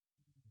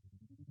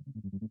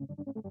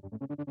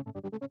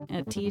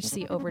A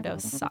THC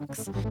overdose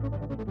sucks.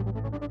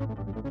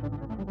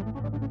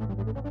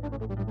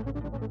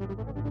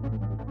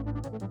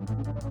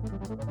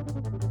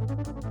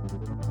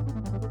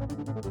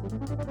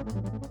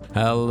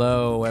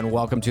 Hello, and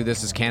welcome to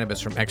This is Cannabis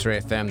from X-Ray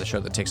FM, the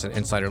show that takes an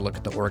insider look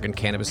at the Oregon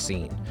cannabis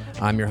scene.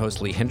 I'm your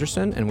host, Lee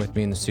Henderson, and with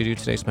me in the studio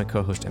today is my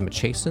co-host, Emma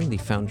Chasen, the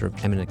founder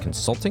of Eminent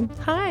Consulting.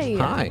 Hi.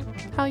 Hi.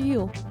 How are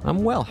you?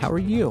 I'm well. How are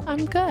you?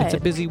 I'm good. It's a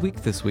busy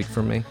week this week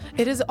for me.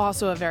 It is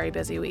also a very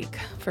busy week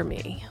for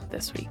me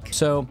this week.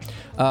 So,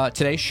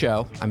 today's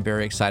show, I'm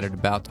very excited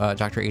about.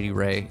 Dr. Adi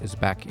Ray is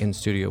back in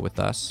studio with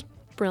us.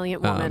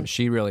 Brilliant woman.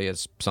 She really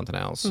is something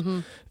else.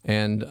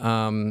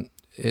 And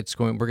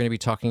we're going to be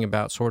talking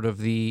about sort of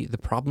the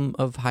problem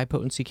of high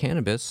potency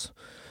cannabis,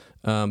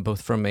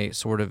 both from a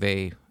sort of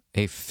a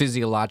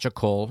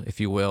physiological, if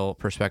you will,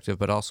 perspective,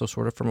 but also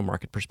sort of from a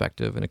market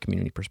perspective and a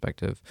community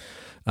perspective,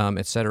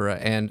 et cetera.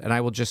 And I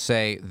will just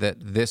say that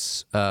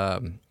this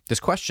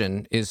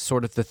question is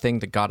sort of the thing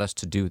that got us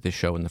to do this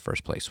show in the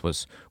first place,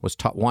 was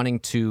wanting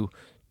to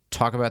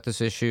talk about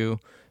this issue,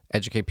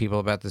 educate people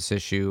about this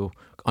issue,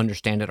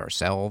 understand it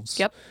ourselves.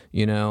 Yep.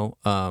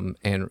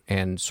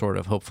 And sort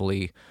of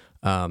hopefully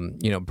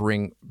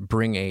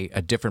bring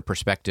a different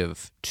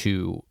perspective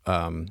to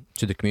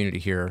the community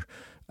here,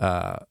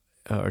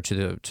 or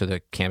to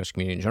the cannabis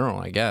community in general,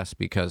 I guess,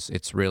 because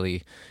it's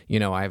really,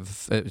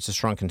 it's a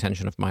strong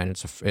contention of mine.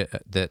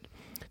 That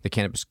the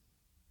cannabis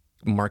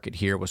market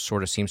here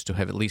seems to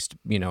have, at least,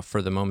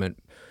 for the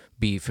moment,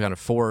 be kind of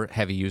for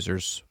heavy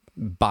users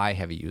by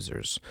heavy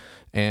users,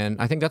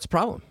 and I think that's a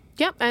problem.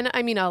 Yep. And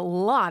I mean, a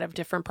lot of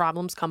different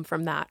problems come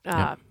from that.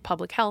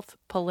 Public health,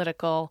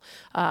 political,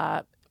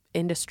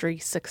 industry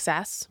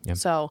success. Yep.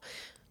 So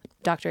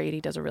Dr.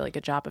 Adi does a really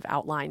good job of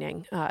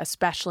outlining,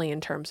 especially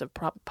in terms of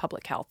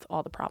public health,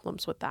 all the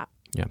problems with that.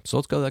 Yeah. So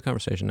let's go to that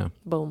conversation now.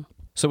 Boom.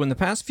 So in the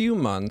past few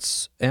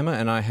months, Emma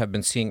and I have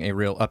been seeing a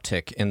real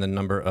uptick in the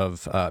number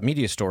of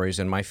media stories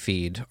in our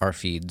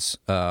feeds,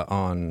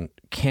 on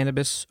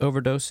cannabis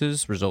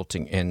overdoses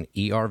resulting in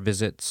ER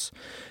visits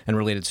and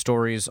related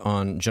stories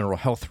on general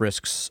health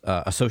risks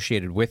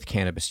associated with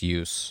cannabis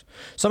use.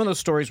 Some of those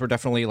stories were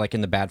definitely like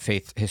in the bad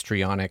faith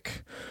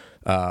histrionic,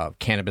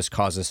 cannabis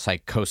causes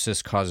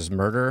psychosis, causes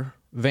murder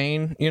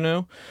vein,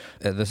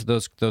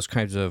 those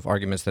kinds of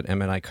arguments that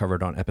Emma and I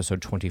covered on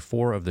episode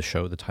 24 of the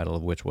show, the title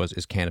of which was,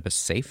 Is Cannabis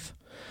Safe?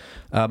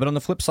 But on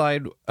the flip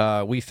side,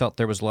 we felt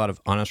there was a lot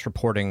of honest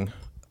reporting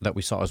that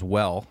we saw as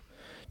well.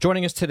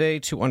 Joining us today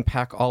to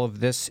unpack all of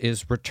this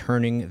is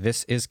returning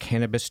This is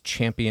Cannabis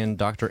champion,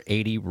 Dr.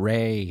 Adi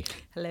Ray.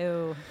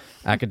 Hello.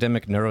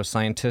 Academic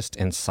neuroscientist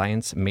and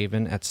science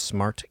maven at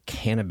Smart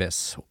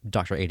Cannabis.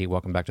 Dr. Adi,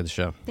 welcome back to the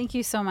show. Thank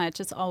you so much.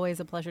 It's always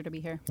a pleasure to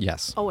be here.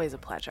 Yes. Always a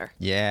pleasure.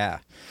 Yeah.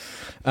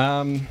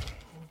 How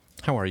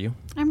are you?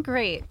 I'm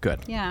great.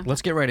 Good. Yeah.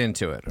 Let's get right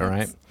into it, all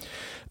right?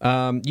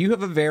 You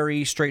have a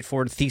very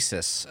straightforward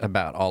thesis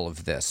about all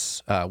of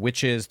this,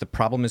 which is the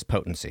problem is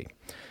potency.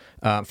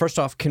 First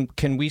off,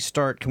 can we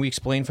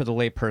explain for the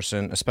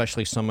layperson,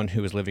 especially someone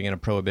who is living in a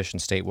prohibition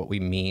state, what we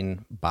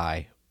mean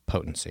by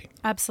potency?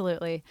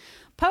 Absolutely.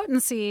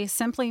 Potency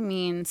simply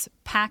means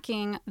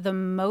packing the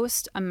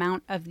most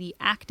amount of the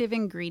active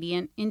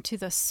ingredient into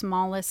the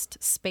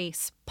smallest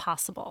space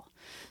possible.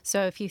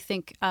 So if you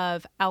think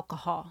of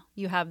alcohol,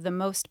 you have the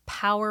most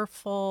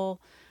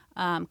powerful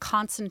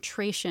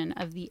concentration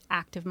of the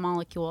active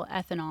molecule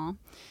ethanol.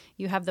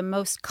 You have the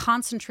most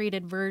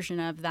concentrated version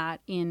of that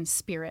in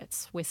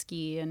spirits,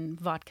 whiskey and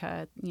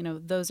vodka.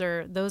 Those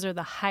are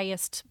the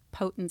highest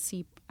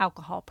potency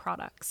alcohol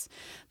products.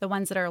 The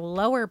ones that are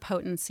lower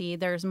potency,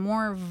 there's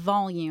more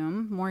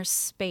volume, more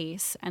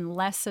space, and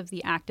less of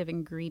the active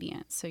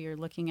ingredient. So you're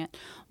looking at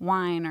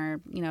wine or,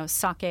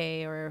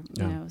 sake or,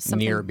 something.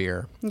 Near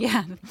beer.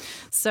 Yeah.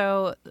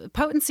 So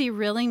potency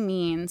really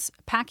means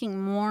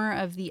packing more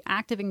of the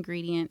active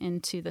ingredient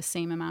into the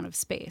same amount of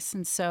space.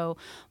 And so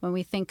when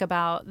we think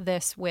about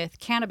this with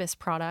cannabis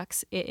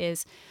products, it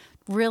is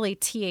really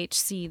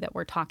THC that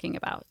we're talking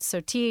about. So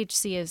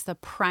THC is the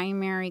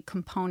primary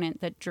component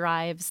that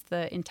drives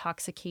the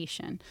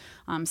intoxication.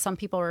 Some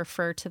people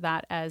refer to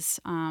that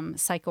as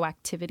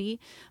psychoactivity,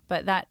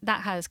 but that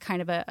has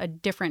kind of a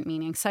different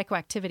meaning.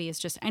 Psychoactivity is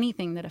just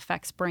anything that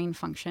affects brain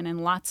function,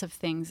 and lots of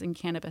things in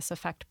cannabis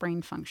affect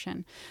brain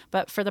function.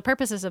 But for the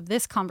purposes of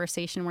this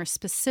conversation, we're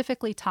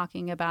specifically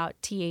talking about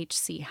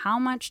THC. How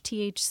much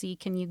THC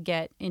can you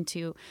get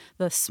into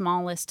the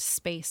smallest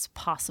space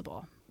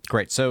possible?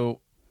 Great.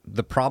 So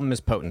the problem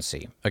is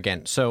potency.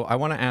 Again, so I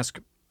want to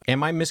ask,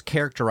 am I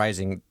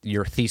mischaracterizing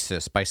your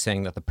thesis by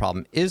saying that the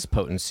problem is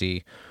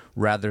potency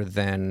rather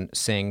than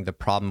saying the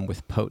problem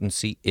with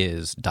potency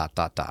is ...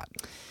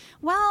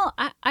 Well,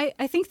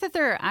 I think that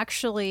there are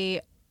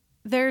actually,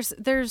 there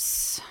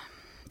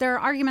are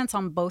arguments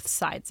on both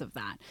sides of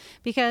that,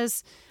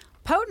 because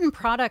potent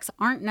products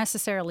aren't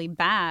necessarily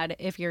bad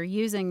if you're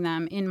using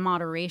them in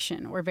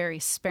moderation or very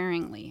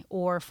sparingly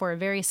or for a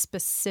very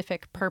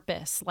specific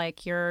purpose,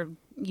 like you're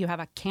you have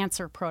a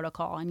cancer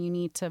protocol and you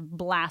need to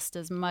blast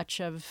as much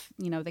of,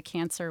 the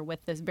cancer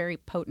with this very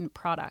potent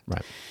product.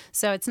 Right.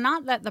 So it's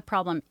not that the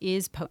problem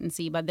is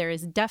potency, but there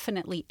is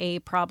definitely a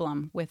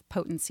problem with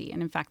potency.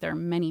 And in fact, there are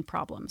many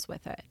problems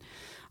with it.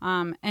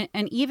 And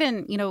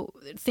even,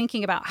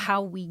 thinking about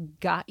how we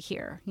got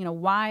here,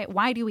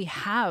 why do we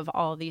have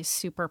all these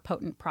super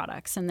potent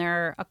products? And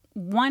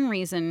one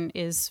reason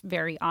is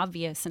very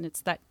obvious, and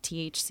it's that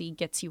THC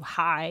gets you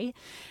high,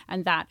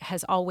 and that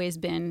has always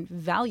been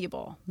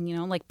valuable.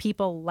 Like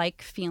people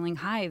like feeling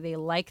high. They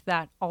like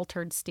that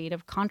altered state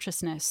of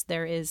consciousness.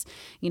 There is,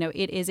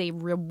 it is a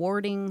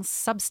rewarding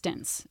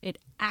substance. It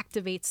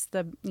activates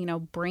the,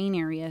 brain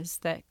areas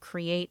that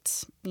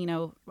create,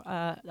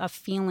 a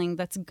feeling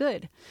that's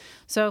good.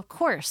 So, of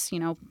course,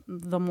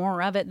 the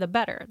more of it, the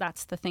better.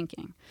 That's the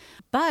thinking.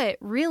 But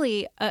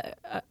really,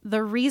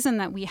 the reason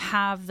that we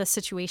have the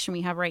situation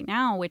we have right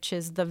now, which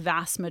is the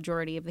vast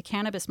majority of the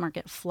cannabis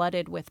market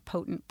flooded with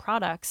potent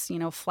products,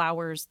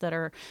 flowers that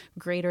are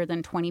greater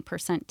than 20%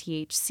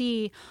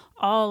 THC,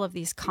 all of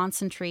these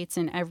concentrates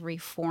in every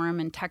form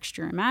and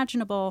texture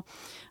imaginable.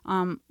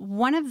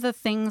 One of the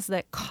things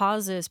that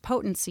causes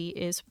potency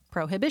is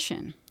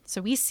prohibition.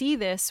 So we see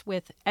this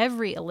with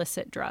every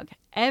illicit drug.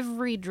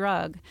 Every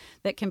drug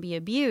that can be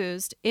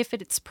abused, if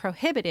it's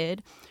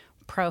prohibited,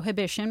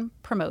 prohibition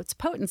promotes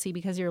potency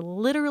because you're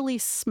literally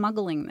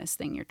smuggling this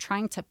thing. You're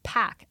trying to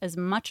pack as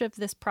much of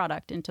this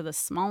product into the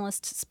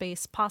smallest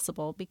space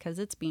possible because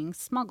it's being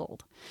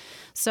smuggled.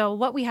 So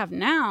what we have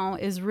now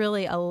is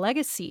really a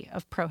legacy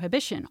of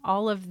prohibition.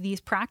 All of these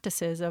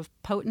practices of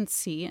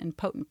potency and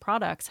potent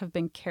products have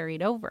been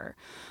carried over.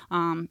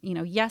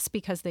 Yes,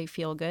 because they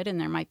feel good and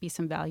there might be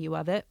some value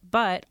of it,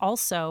 but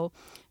also,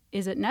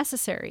 is it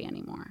necessary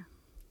anymore?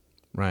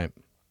 Right.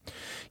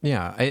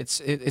 Yeah,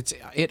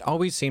 it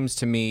always seems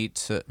to me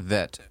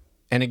that,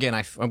 and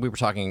again, we were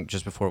talking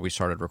just before we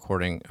started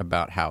recording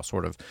about how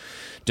sort of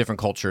different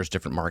cultures,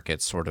 different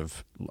markets sort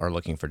of are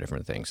looking for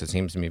different things. It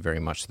seems to me very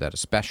much that,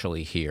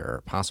 especially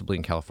here, possibly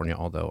in California,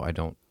 although I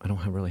don't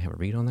really have a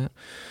read on that,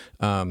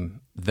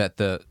 that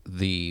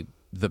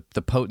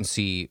the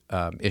potency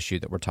issue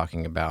that we're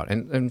talking about,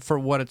 and for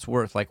what it's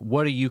worth, like,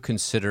 what do you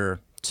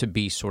consider to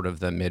be sort of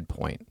the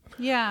midpoint?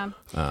 Yeah.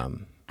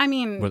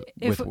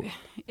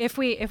 If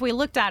we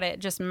looked at it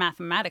just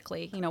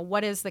mathematically,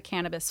 what is the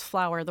cannabis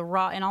flower, the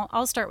raw, and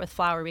I'll start with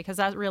flower because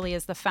that really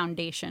is the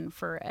foundation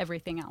for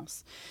everything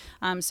else.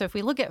 So if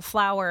we look at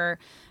flower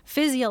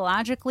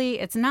physiologically,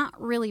 it's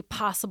not really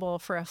possible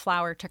for a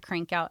flower to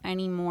crank out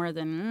any more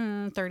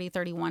than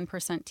 31%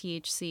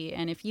 THC.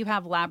 And if you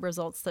have lab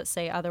results that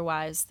say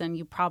otherwise, then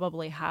you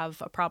probably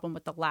have a problem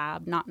with the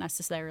lab, not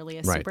necessarily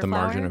a super the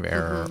flower. margin of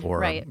error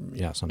or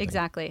something.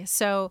 Exactly.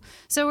 So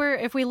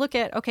if we look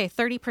at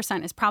 30%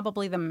 is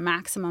probably the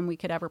maximum we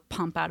could ever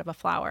pump out of a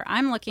flower.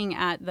 I'm looking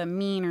at the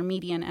mean or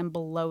median and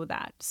below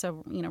that.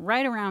 So,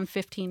 right around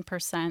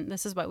 15%.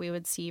 This is what we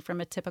would see from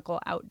a typical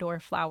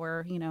outdoor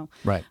flower,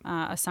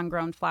 a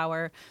sun-grown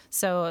flower.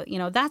 So,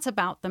 that's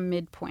about the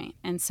midpoint.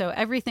 And so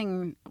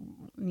everything,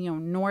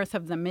 north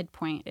of the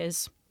midpoint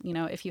is,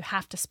 if you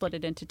have to split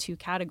it into two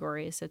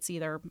categories, it's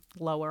either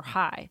low or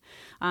high.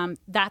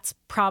 That's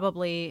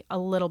probably a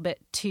little bit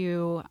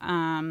too,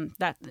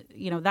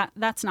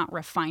 that's not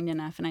refined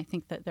enough. And I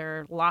think that there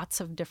are lots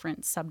of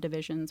different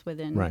subdivisions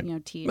within,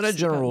 THC. But a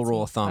general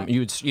rule of thumb,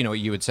 you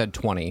had said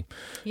 20.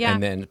 Yeah.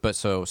 And then,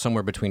 so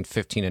somewhere between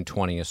 15 and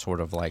 20 is sort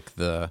of like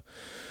the,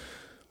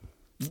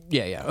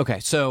 yeah.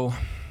 Okay. So,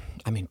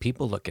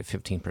 people look at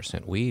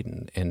 15%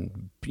 weed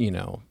and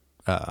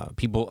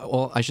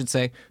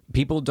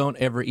people don't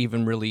ever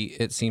even really,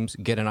 it seems,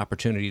 get an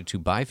opportunity to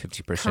buy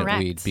 50%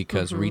 weed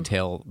because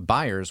retail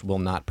buyers will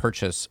not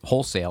purchase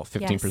wholesale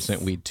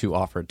 15% weed to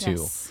offer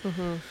to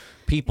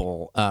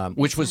people,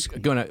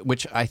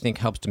 which I think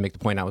helps to make the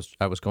point I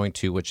was going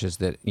to, which is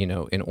that,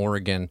 in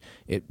Oregon,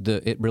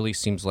 it really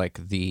seems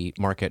like the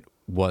market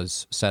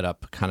was set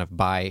up kind of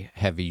by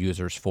heavy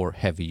users for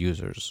heavy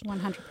users.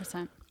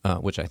 100%.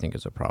 Which I think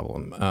is a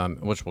problem,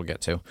 which we'll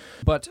get to.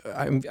 But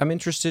I'm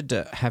interested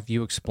to have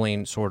you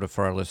explain sort of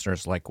for our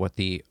listeners like what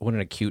an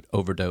acute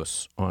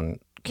overdose on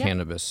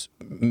cannabis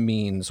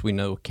means. We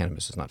know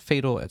cannabis is not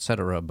fatal, et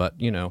cetera, but,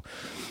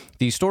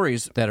 these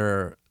stories that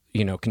are,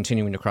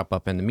 continuing to crop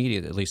up in the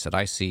media, at least that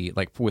I see,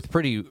 like with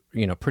pretty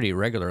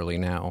regularly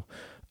now,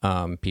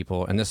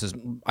 people, and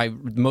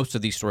most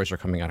of these stories are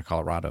coming out of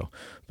Colorado,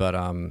 but,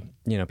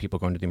 people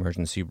going to the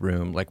emergency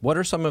room. Like, what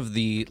are some of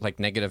the, like,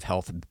 negative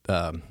health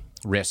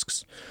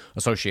risks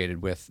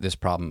associated with this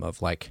problem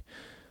of like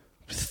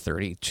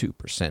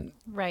 32%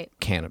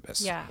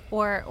 cannabis? Yeah,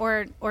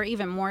 or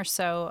even more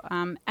so,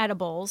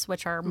 edibles,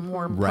 which are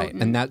more potent. Right,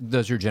 and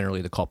those are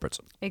generally the culprits.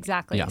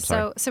 Exactly. Yeah,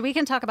 so we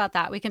can talk about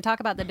that. We can talk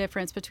about the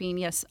difference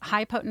between,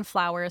 high potent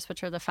flowers,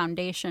 which are the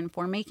foundation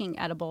for making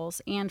edibles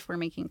and for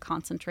making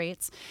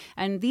concentrates.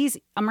 And these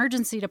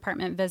emergency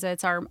department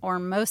visits are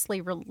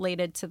mostly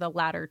related to the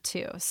latter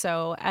two.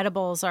 So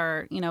edibles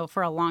are,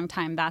 for a long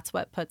time, that's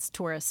what puts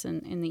tourists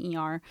in the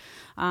ER.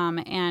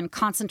 And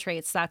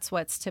concentrates, that's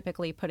what's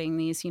typically putting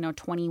these,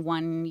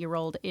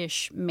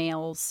 21-year-old-ish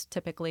males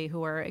typically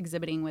who are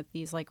exhibiting with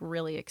these like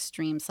really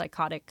extreme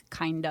psychotic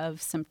kind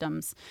of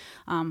symptoms,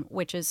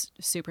 which is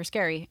super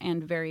scary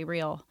and very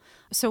real.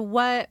 So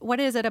what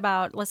is it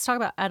about? Let's talk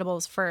about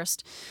edibles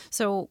first.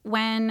 So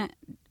when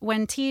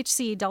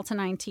THC,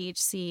 delta-9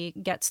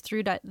 THC, gets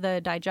through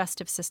the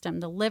digestive system,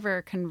 the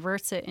liver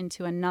converts it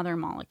into another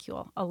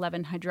molecule,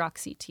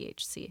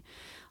 11-hydroxy-THC.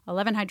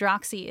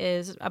 11-hydroxy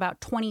is about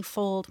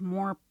 20-fold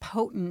more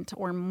potent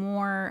or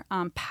more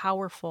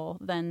powerful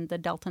than the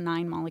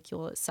delta-9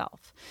 molecule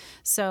itself.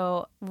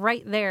 So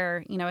right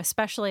there,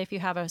 especially if you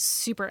have a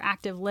super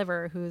active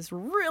liver who's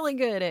really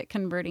good at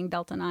converting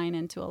delta-9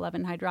 into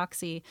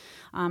 11-hydroxy,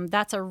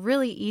 that's a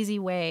really easy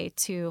way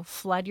to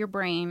flood your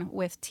brain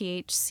with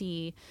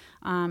THC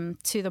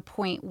to the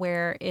point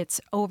where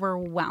it's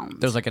overwhelmed.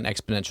 There's like an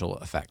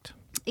exponential effect.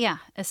 Yeah,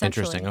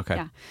 essentially. Interesting. Okay.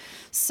 Yeah.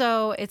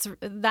 So it's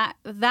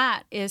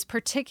that is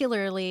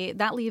particularly,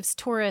 that leaves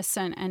tourists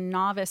and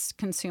novice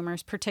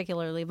consumers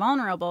particularly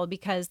vulnerable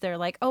because they're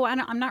like, oh,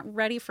 I'm not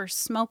ready for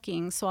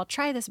smoking, so I'll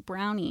try this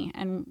brownie.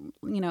 And,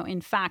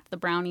 in fact, the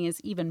brownie is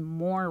even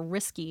more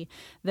risky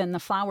than the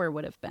flower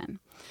would have been.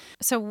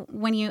 So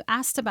when you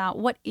asked about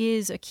what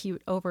is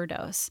acute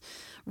overdose,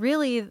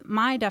 really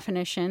my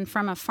definition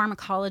from a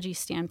pharmacology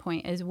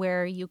standpoint is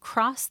where you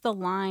cross the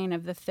line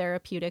of the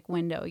therapeutic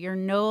window. You're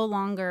no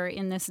longer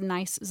in this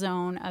nice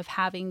zone of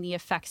having the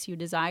effects you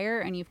desire,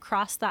 and you've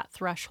crossed that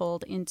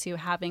threshold into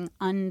having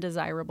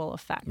undesirable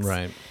effects.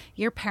 Right.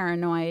 You're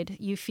paranoid.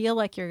 You feel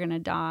like you're going to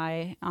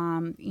die.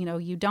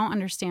 You don't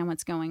understand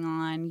what's going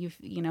on.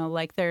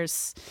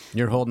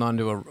 You're holding on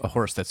to a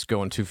horse that's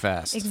going too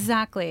fast.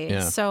 Exactly.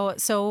 Yeah.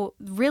 So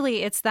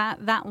really it's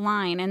that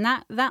line, and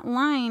that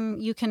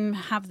line, you can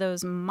have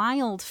those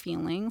mild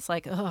feelings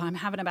like, oh, I'm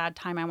having a bad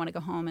time. I want to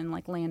go home and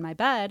like lay in my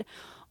bed.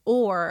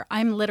 Or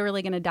I'm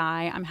literally going to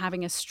die. I'm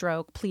having a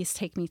stroke. Please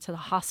take me to the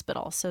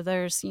hospital. So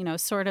there's,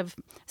 sort of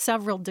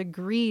several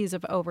degrees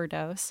of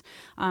overdose,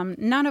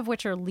 none of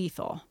which are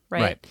lethal,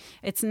 right?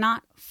 It's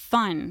not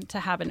fun to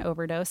have an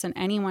overdose. And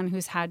anyone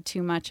who's had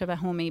too much of a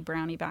homemade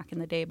brownie back in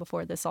the day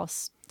before this all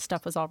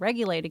stuff was all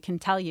regulated can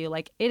tell you,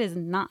 like, it is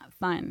not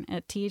fun.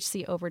 A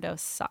THC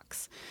overdose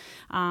sucks.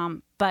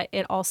 But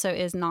it also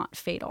is not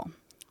fatal.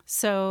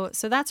 So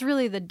that's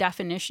really the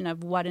definition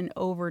of what an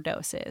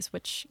overdose is,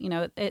 which,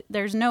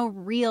 there's no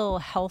real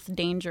health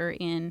danger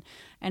in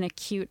an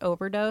acute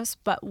overdose.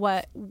 But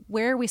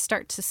where we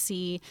start to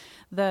see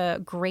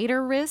the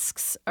greater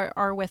risks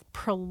are with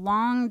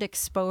prolonged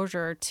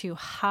exposure to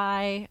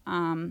high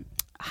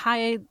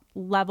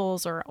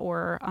levels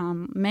or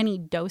many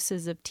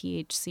doses of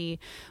THC,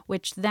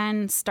 which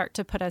then start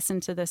to put us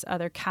into this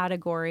other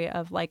category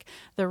of like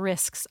the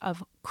risks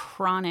of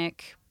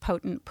chronic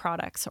potent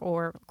products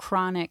or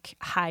chronic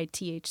high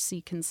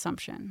THC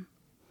consumption.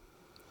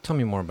 Tell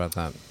me more about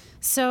that.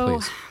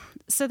 So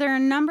there are a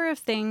number of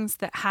things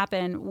that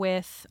happen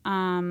with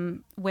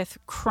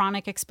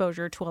chronic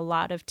exposure to a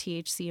lot of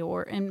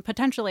THC and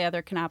potentially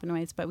other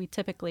cannabinoids, but we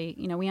typically,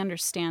 we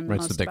understand the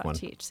most about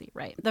THC,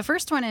 right? The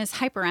first one is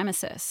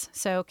hyperemesis,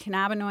 so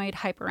cannabinoid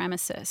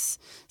hyperemesis.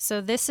 So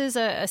this is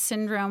a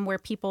syndrome where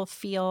people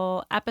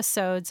feel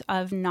episodes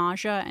of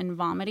nausea and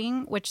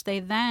vomiting, which they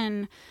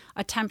then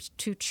attempt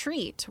to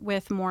treat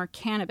with more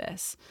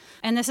cannabis.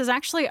 And this is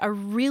actually a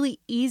really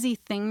easy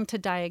thing to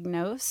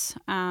diagnose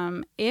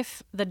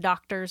if the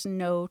doctors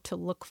know to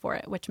look for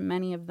it, which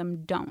many of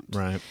them don't.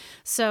 Right.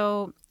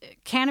 So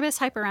cannabis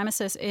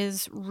hyperemesis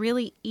is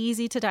really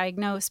easy to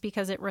diagnose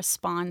because it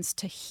responds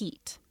to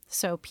heat.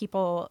 So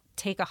people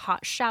take a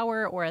hot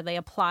shower or they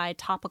apply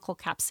topical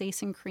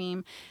capsaicin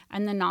cream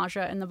and the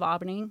nausea and the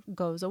vomiting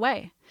goes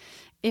away.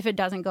 If it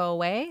doesn't go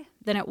away,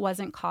 then it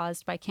wasn't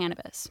caused by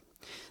cannabis.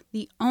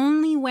 The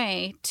only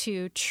way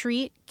to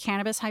treat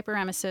cannabis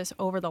hyperemesis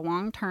over the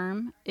long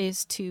term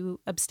is to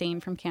abstain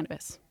from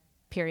cannabis,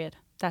 period.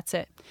 That's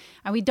it.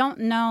 And we don't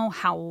know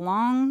how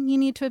long you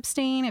need to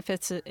abstain, if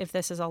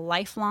this is a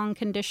lifelong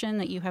condition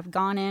that you have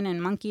gone in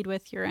and monkeyed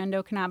with your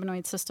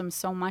endocannabinoid system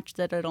so much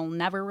that it'll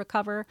never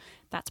recover.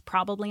 That's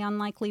probably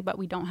unlikely, but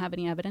we don't have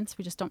any evidence.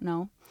 We just don't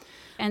know.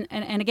 And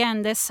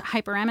again, this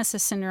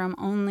hyperemesis syndrome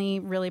only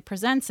really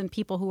presents in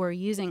people who are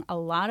using a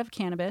lot of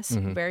cannabis,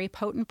 very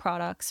potent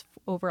products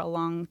over a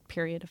long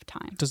period of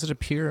time. Does it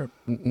appear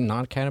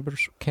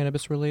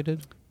non-cannabis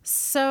related?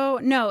 So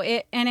no,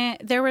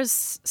 there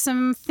was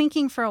some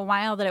thinking for a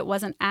while that it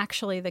wasn't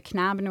actually the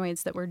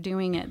cannabinoids that were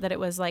doing it, that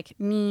it was like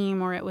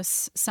neem or it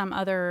was some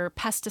other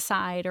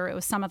pesticide or it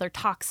was some other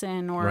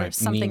toxin or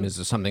something. Neem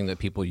is something that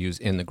people use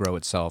in the grow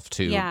itself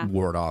to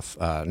ward off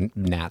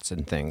gnats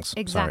and things.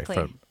 Exactly.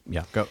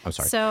 I'm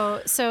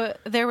sorry. So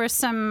there were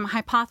some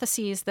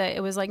hypotheses that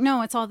it was like,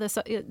 no, it's all this.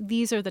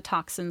 These are the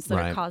toxins that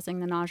are causing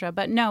the nausea.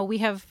 But no, we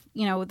have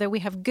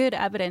good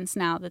evidence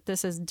now that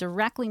this is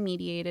directly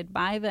mediated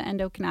by the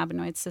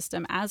endocannabinoid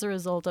system as a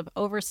result of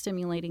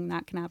overstimulating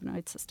that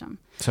cannabinoid system.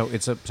 So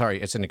it's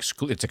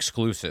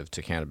exclusive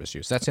to cannabis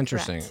use. That's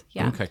interesting. Correct.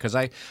 Yeah. Okay, because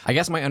I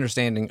guess my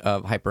understanding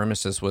of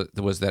hyperemesis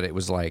was that it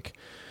was like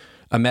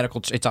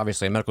it's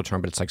obviously a medical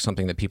term, but it's like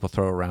something that people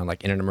throw around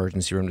like in an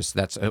emergency room.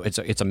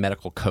 It's a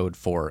medical code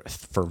for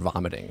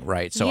vomiting,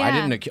 right? So I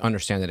didn't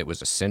understand that it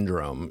was a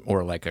syndrome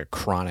or like a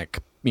chronic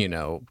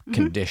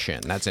condition.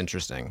 That's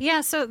interesting.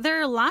 Yeah, so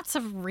there are lots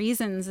of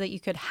reasons that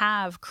you could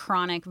have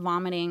chronic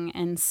vomiting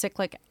and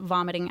cyclic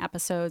vomiting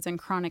episodes and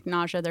chronic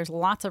nausea. There's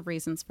lots of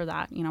reasons for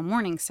that,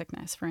 morning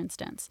sickness, for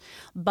instance.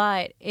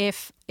 But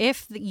if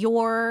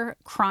your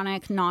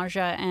chronic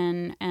nausea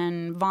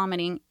and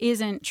vomiting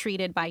isn't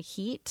treated by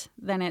heat,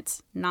 then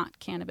it's not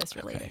cannabis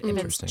related. Okay,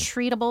 if it's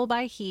treatable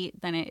by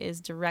heat, then it is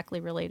directly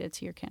related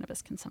to your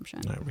cannabis consumption.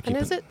 And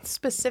is it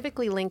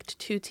specifically linked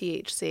to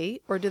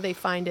THC, or do they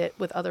find it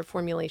with other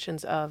formulations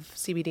of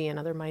CBD and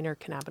other minor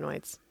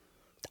cannabinoids?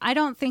 I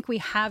don't think we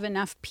have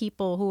enough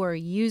people who are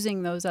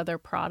using those other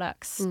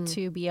products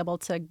to be able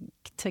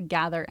to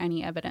gather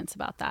any evidence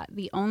about that.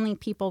 The only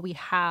people we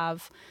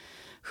have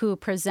who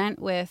present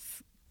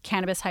with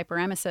cannabis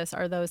hyperemesis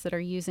are those that are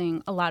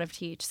using a lot of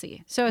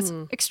THC. So it's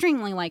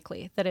extremely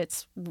likely that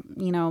it's,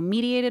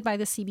 mediated by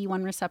the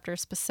CB1 receptor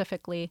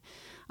specifically.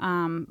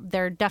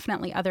 There are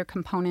definitely other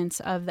components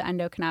of the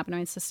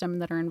endocannabinoid system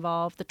that are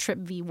involved. The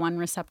TRPV1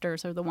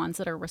 receptors are the ones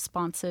that are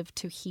responsive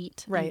to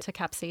heat and to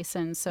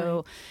capsaicin.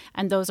 So,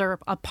 and those are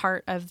a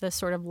part of the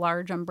sort of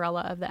large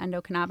umbrella of the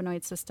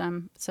endocannabinoid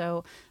system.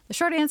 So the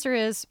short answer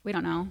is we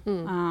don't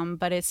know,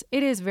 but it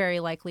is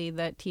very likely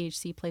that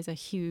THC plays a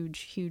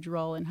huge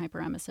role in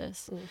hyperemesis.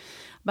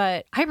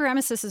 But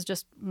hyperemesis is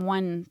just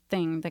one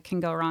thing that can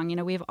go wrong.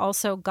 We've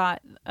also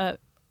got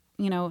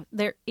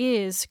there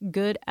is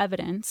good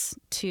evidence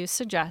to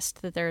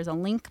suggest that there is a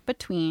link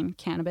between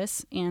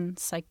cannabis and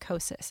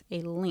psychosis,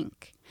 a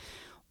link.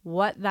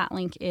 What that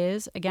link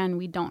is, again,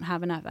 we don't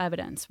have enough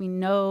evidence. We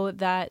know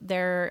that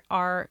there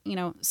are,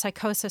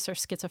 psychosis or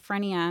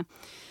schizophrenia.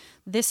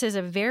 This is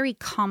a very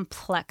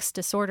complex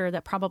disorder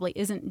that probably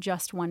isn't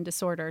just one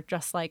disorder,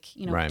 just like,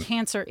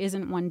 cancer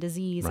isn't one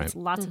disease. It's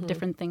lots of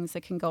different things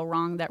that can go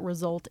wrong that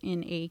result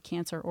in a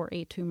cancer or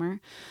a tumor,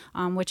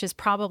 which is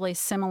probably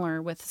similar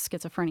with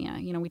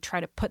schizophrenia. We try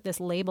to put this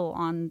label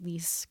on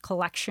these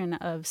collection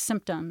of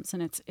symptoms,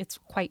 and it's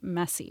quite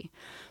messy.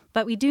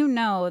 But we do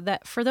know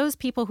that for those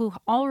people who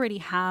already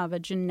have a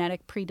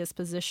genetic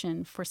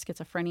predisposition for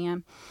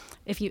schizophrenia,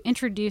 if you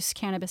introduce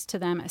cannabis to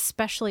them,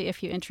 especially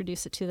if you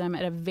introduce it to them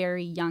at a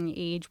very young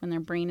age when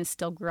their brain is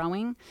still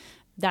growing,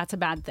 that's a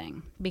bad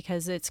thing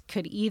because it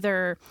could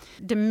either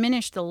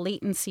diminish the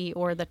latency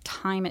or the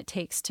time it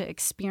takes to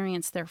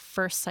experience their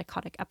first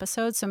psychotic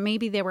episode. So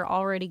maybe they were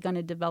already going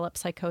to develop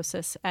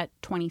psychosis at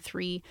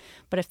 23,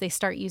 but if they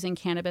start using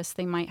cannabis,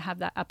 they might have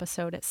that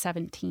episode at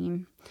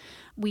 17.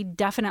 We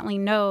definitely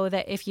know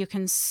that if you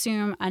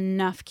consume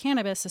enough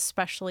cannabis,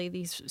 especially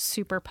these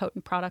super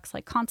potent products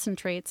like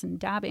concentrates and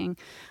dabbing,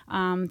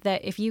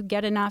 that if you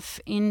get enough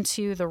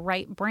into the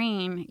right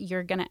brain,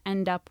 you're going to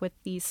end up with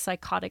these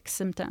psychotic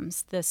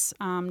symptoms, this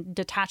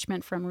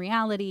detachment from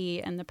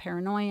reality and the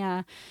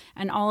paranoia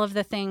and all of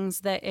the things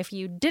that if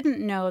you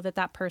didn't know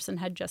that person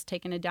had just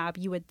taken a dab,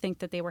 you would think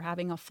that they were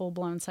having a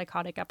full-blown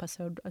psychotic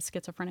episode, a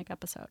schizophrenic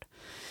episode.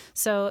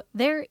 So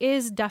there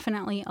is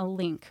definitely a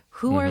link.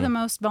 Who are the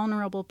most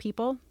vulnerable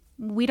people?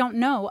 We don't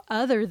know,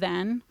 other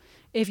than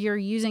if you're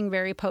using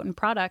very potent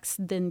products,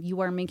 then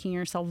you are making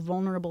yourself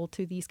vulnerable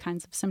to these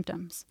kinds of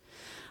symptoms.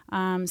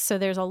 So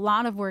there's a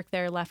lot of work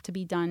there left to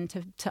be done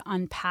to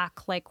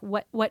unpack like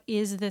what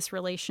is this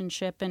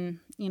relationship, and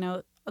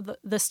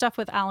the stuff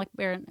with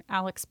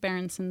Alex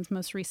Berenson's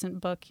most recent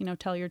book,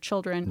 Tell Your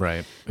Children.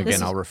 Right.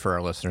 Again, I'll refer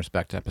our listeners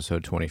back to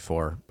episode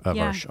 24 of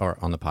our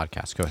on the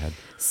podcast. Go ahead.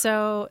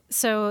 So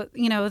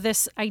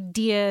this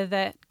idea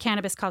that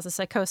cannabis causes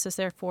psychosis,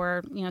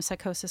 therefore,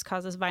 psychosis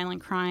causes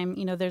violent crime.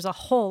 There's a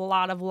whole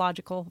lot of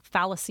logical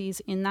fallacies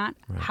in that.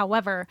 Right.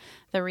 However,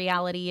 the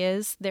reality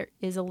is there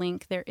is a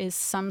link. There is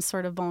some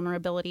sort of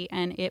vulnerability,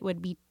 and it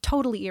would be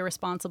totally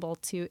irresponsible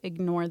to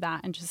ignore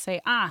that and just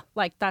say,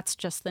 that's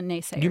just the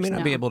naysayers. You may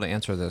not be able to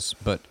answer this,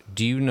 but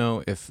do you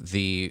know if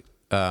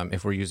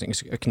if we're using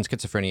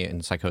schizophrenia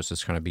and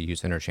psychosis kind of be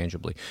used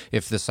interchangeably?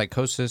 If the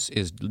psychosis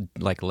is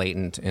like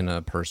latent in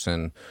a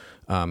person,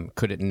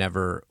 could it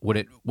never?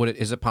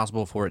 Is it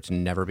possible for it to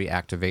never be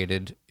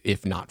activated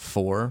if not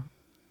for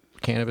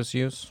cannabis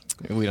use?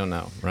 We don't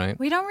know, right?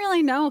 We don't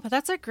really know, but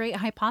that's a great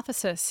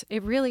hypothesis.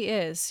 It really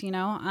is,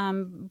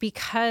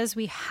 because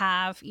we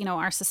have,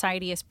 our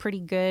society is pretty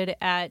good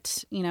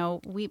at,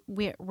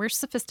 we're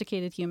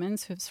sophisticated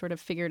humans who've sort of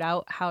figured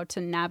out how to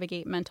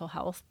navigate mental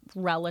health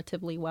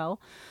relatively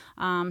well.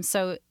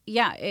 So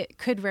yeah, it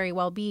could very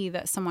well be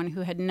that someone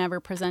who had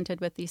never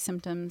presented with these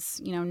symptoms,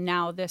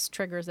 now this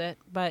triggers it.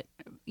 But,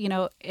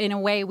 in a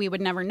way we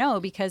would never know,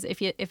 because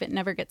if it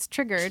never gets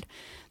triggered,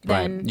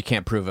 then right. You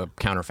can't prove a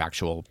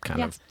counterfactual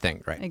kind of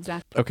thing, right?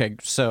 Exactly. Okay,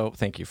 so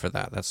thank you for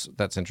that.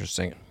 That's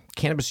interesting.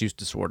 Cannabis use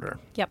disorder.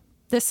 Yep.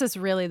 This is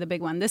really the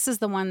big one. This is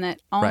the one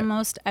that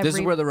almost every... This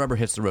is where the rubber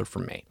hits the road for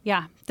me.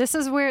 Yeah. This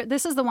is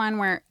the one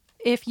where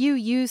if you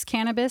use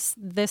cannabis,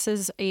 this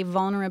is a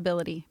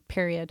vulnerability,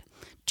 period.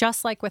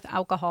 Just like with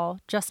alcohol,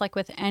 just like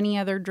with any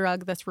other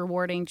drug that's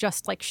rewarding,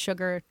 just like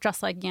sugar,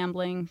 just like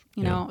gambling,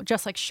 you know,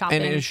 just like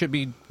shopping. And it should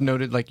be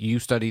noted, like, you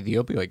study the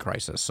opioid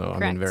crisis. So,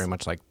 Correct. I mean, very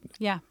much like...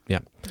 Yeah. Yeah.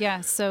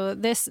 Yeah. So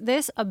this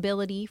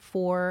ability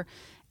for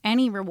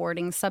any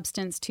rewarding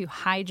substance to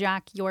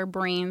hijack your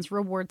brain's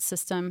reward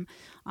system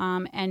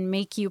and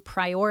make you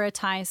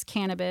prioritize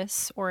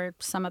cannabis or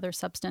some other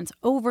substance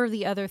over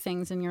the other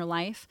things in your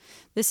life,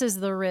 this is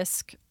the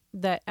risk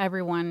that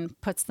everyone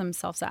puts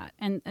themselves at.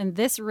 And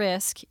this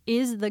risk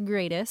is the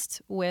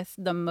greatest with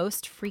the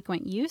most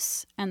frequent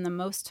use and the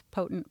most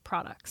potent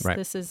products. Right.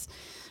 This is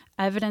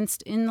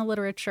evidenced in the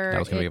literature. That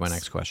was going to be my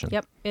next question.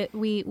 Yep.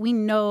 We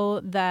know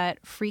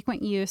that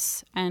frequent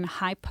use and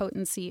high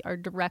potency are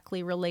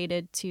directly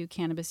related to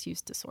cannabis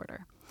use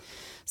disorder.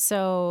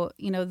 So,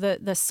 you know,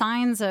 the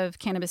signs of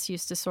cannabis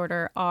use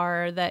disorder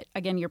are that,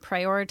 again, you're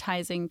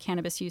prioritizing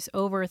cannabis use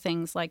over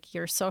things like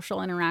your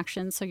social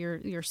interactions. So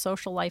your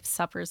social life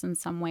suffers in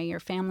some way, your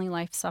family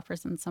life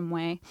suffers in some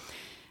way.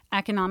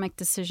 Economic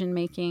decision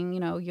making, you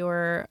know,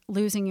 you're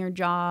losing your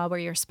job or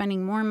you're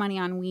spending more money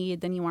on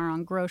weed than you are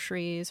on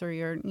groceries, or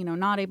you're, you know,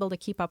 not able to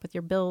keep up with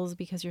your bills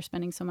because you're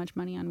spending so much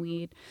money on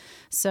weed.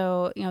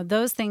 So, you know,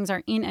 those things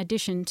are in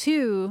addition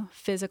to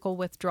physical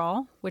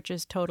withdrawal, which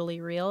is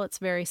totally real. It's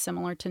very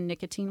similar to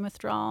nicotine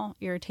withdrawal,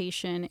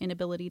 irritation,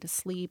 inability to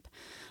sleep.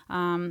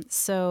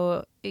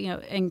 So, you know,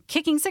 and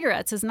kicking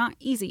cigarettes is not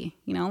easy.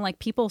 You know, like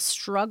people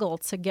struggle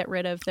to get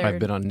rid of their... I've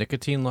been on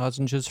nicotine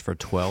lozenges for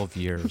 12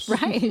 years.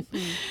 Right.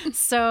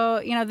 So,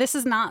 you know, this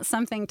is not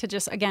something to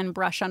just, again,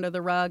 brush under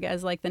the rug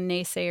as like the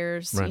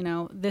naysayers. Right. You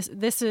know,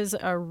 this is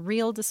a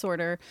real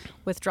disorder.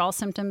 Withdrawal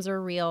symptoms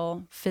are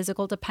real.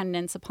 Physical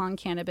dependence upon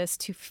cannabis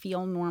to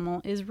feel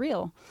normal is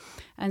real.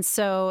 And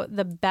so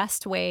the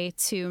best way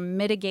to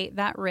mitigate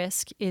that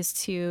risk is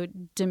to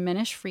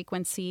diminish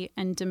frequency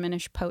and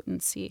diminish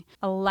potency,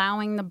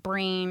 allowing the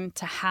brain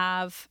to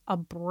have a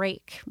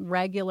break.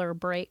 Regular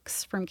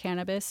breaks from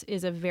cannabis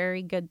is a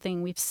very good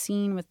thing. We've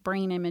seen with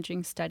brain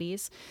imaging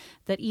studies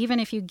that even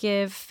if you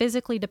give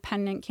physically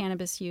dependent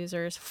cannabis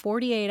users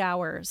 48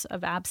 hours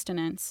of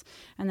abstinence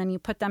and then you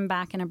put them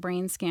back in a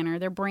brain scanner,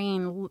 their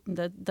brain,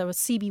 the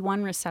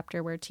CB1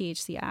 receptor where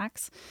THC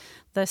acts,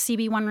 the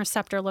CB1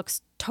 receptor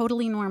looks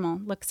totally normal,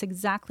 looks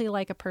exactly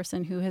like a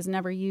person who has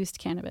never used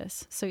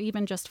cannabis. So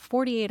even just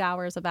 48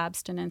 hours of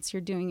abstinence,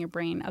 you're doing your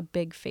brain a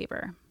big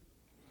favor.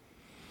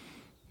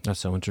 That's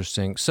so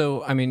interesting.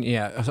 So, I mean,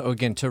 yeah, so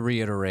again, to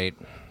reiterate,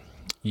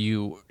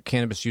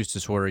 cannabis use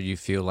disorder, you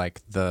feel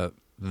like the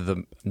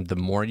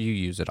more you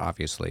use it,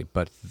 obviously,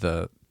 but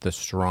the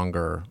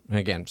stronger,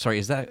 again,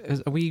 sorry,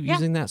 are we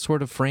using that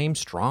sort of frame,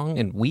 strong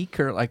and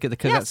weak, or like,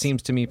 because that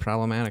seems to me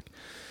problematic.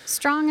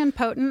 Strong and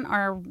potent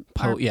are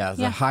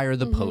the higher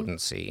the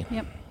potency,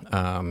 Yep.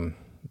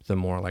 The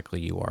more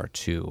likely you are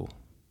to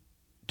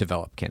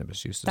develop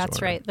cannabis use disorder.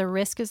 That's right. The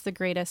risk is the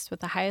greatest with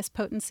the highest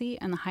potency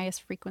and the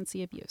highest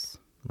frequency of use.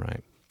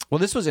 Right. Well,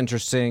 this was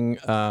interesting.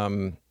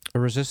 A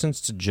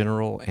resistance to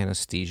general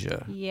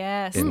anesthesia.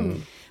 Yes.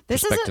 In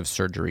prospective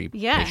surgery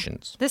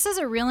patients. This is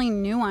a really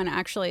new one,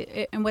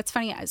 actually. And what's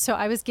funny, so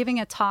I was giving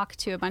a talk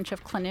to a bunch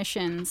of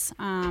clinicians,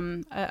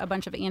 a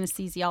bunch of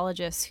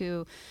anesthesiologists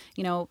who,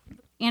 you know,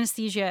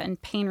 anesthesia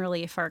and pain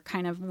relief are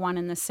kind of one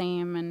and the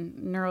same, and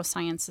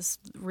neuroscience is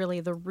really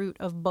the root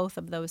of both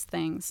of those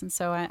things. And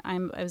so I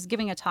was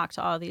giving a talk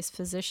to all these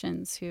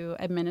physicians who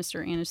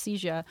administer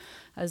anesthesia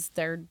as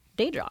their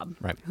day job.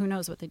 Right. Who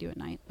knows what they do at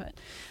night? But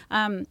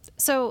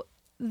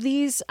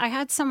I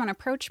had someone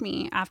approach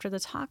me after the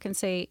talk and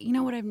say, you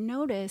know, what I've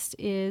noticed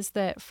is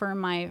that for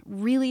my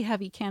really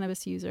heavy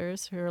cannabis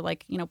users who are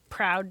like, you know,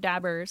 proud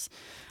dabbers,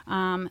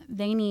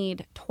 they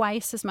need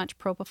twice as much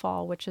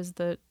propofol, which is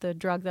the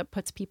drug that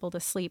puts people to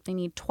sleep. They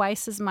need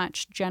twice as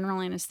much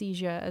general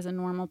anesthesia as a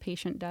normal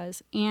patient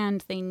does.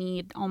 And they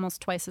need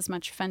almost twice as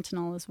much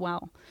fentanyl as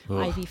well,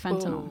 IV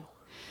fentanyl. Ooh.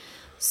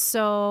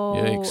 So,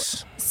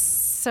 Yikes.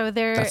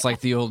 That's like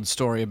the old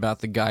story about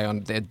the guy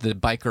the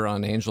biker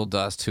on Angel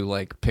Dust who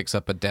like picks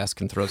up a desk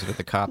and throws it at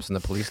the cops in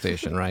the police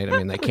station, right? I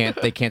mean, they can't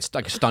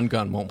a stun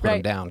gun won't put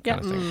him down kind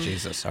of thing.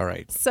 Jesus. All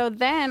right. So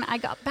then I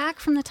got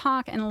back from the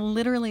talk, and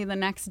literally the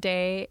next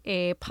day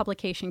a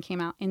publication came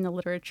out in the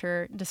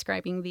literature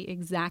describing the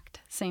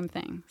exact same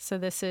thing. So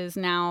this is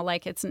now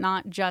like, it's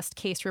not just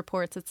case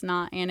reports, it's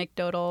not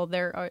anecdotal.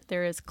 There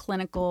is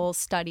clinical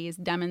studies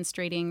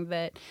demonstrating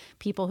that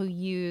people who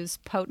use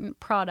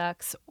potent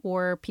products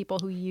or people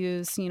who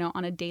use, you know,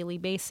 on a daily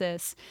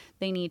basis,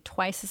 they need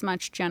twice as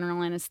much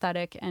general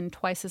anesthetic and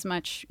twice as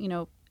much, you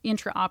know,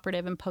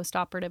 intraoperative and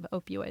postoperative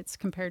opioids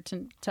compared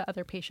to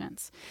other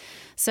patients.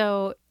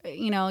 So,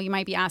 you know, you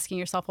might be asking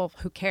yourself, well,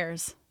 who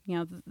cares?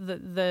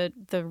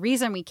 the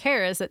reason we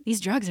care is that these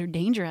drugs are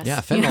dangerous.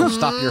 Yeah, fentanyl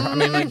stop your. I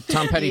mean, like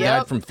Tom Petty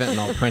died from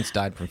fentanyl. Prince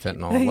died from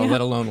fentanyl.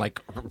 Let alone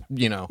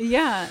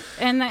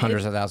and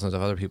hundreds of thousands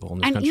of other people in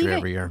this country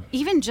every year.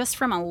 Even just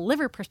from a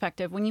liver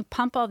perspective, when you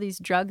pump all these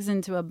drugs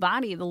into a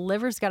body, the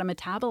liver's got to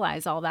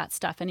metabolize all that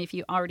stuff. And if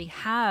you already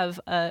have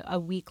a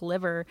weak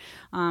liver,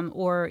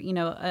 or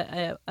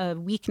a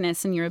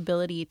weakness in your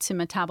ability to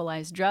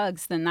metabolize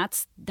drugs, then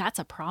that's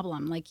a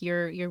problem. Like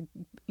you're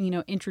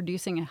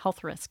introducing a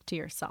health risk to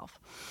yourself.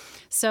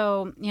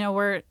 So,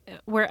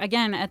 we're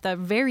again at the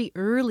very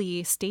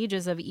early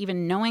stages of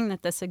even knowing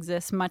that this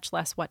exists, much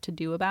less what to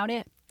do about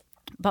it.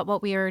 But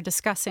what we are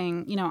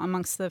discussing,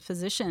 amongst the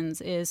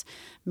physicians is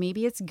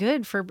maybe it's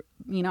good for,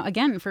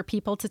 again, for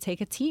people to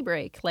take a tea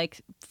break,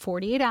 like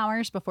 48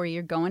 hours before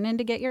you're going in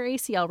to get your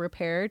ACL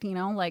repaired,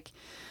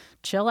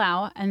 chill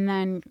out and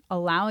then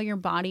allow your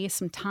body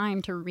some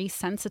time to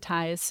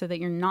resensitize so that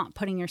you're not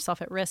putting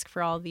yourself at risk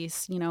for all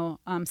these,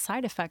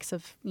 side effects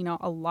of,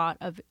 a lot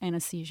of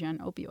anesthesia and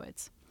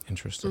opioids.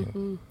 Interesting.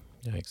 Mm-hmm.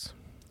 Yikes.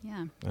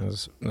 Yeah. I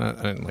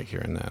didn't like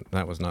hearing that.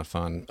 That was not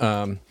fun.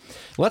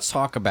 Let's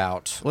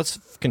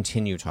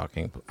continue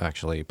talking,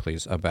 actually,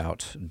 please,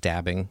 about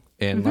dabbing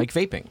and like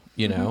vaping,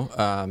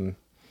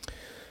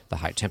 the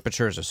high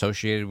temperatures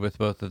associated with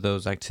both of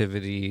those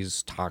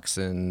activities,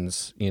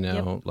 toxins,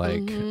 and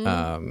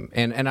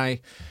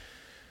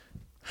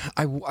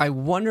I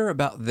wonder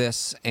about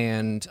this,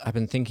 and I've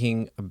been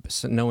thinking,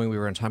 knowing we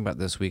were going to talk about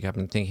this week, I've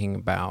been thinking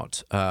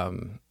about,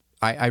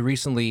 I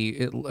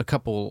recently,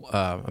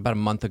 about a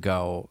month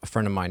ago, a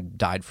friend of mine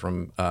died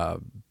from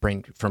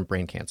brain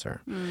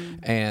cancer.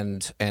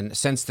 And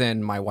since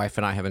then, my wife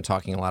and I have been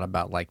talking a lot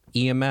about like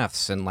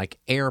EMFs and like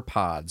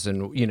AirPods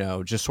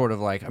and, just sort of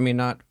like, I mean,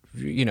 not,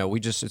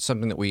 it's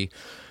something that we,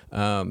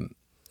 kind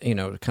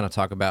of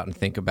talk about and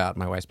think about.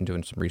 My wife's been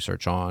doing some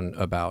research on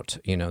about,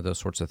 those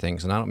sorts of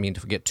things. And I don't mean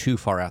to get too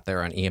far out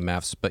there on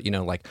EMFs, but,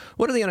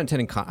 what are the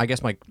unintended,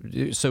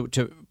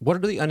 what are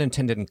the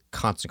unintended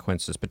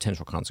consequences,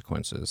 potential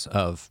consequences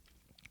of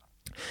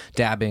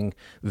dabbing,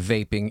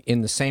 vaping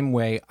in the same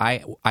way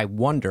I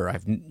wonder,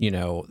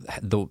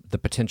 the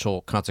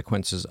potential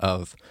consequences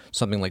of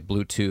something like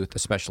Bluetooth,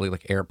 especially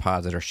like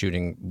AirPods that are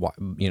shooting,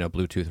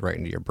 Bluetooth right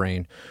into your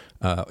brain,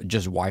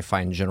 just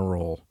Wi-Fi in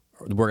general,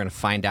 we're going to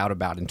find out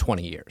about in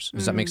 20 years.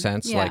 Does that make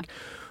sense? Yeah. Like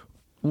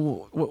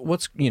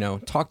what's,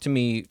 talk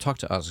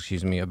to us,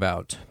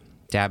 about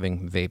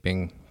dabbing,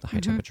 vaping, the high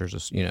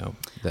temperatures,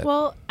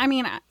 Well, I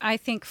mean, I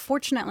think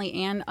fortunately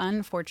and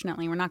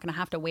unfortunately, we're not going to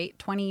have to wait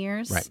 20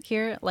 years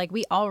here. Like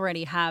we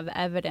already have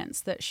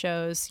evidence that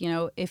shows,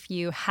 if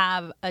you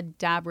have a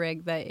dab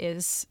rig that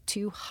is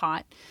too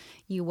hot,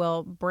 you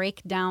will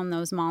break down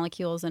those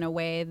molecules in a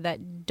way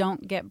that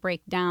don't get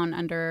break down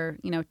under,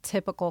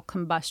 typical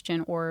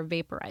combustion or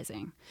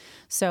vaporizing.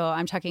 So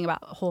I'm talking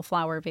about whole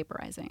flower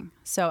vaporizing.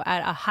 So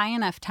at a high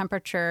enough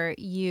temperature,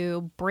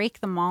 you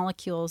break the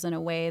molecules in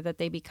a way that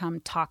they become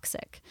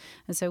toxic.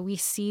 And so we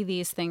see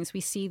these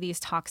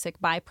toxic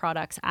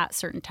byproducts at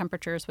certain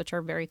temperatures, which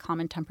are very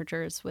common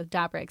temperatures with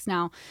dab rigs.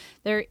 Now,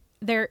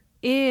 there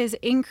is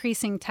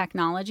increasing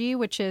technology,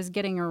 which is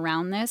getting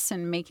around this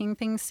and making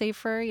things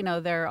safer.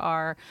 There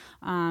are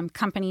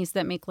companies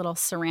that make little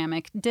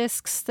ceramic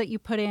discs that you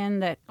put in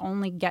that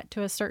only get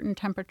to a certain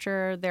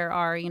temperature. There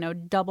are,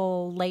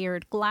 double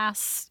layered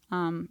glass,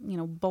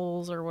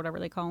 bowls or whatever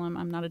they call them.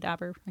 I'm not a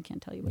dabber. I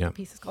can't tell you what the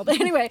piece is called. But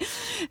anyway,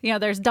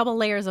 there's double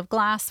layers of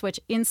glass, which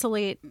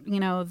insulate,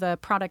 the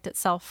product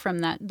itself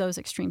from those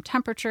extreme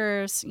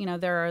temperatures.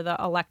 There are the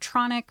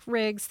electronic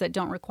rigs that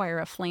don't require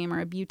a flame or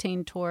a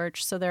butane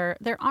torch. So there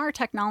are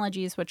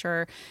technologies which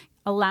are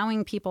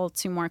allowing people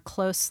to more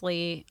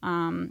closely,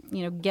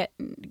 get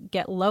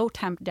low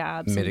temp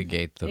dabs,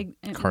 mitigate the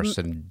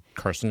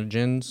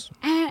carcinogens.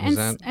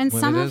 And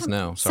some of them,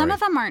 No, some of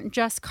them aren't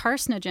just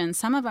carcinogens.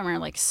 Some of them are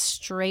like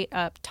straight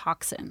up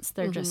toxins.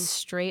 They're just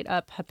straight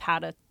up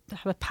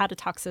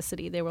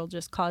hepatotoxicity. They will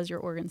just cause your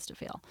organs to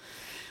fail.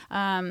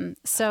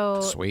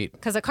 Sweet.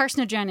 Because a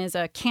carcinogen is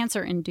a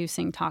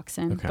cancer-inducing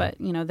toxin, but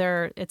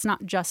it's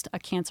not just a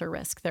cancer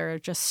risk. They're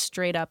just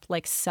straight up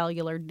like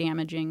cellular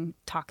damaging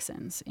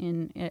toxins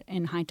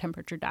in high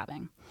temperature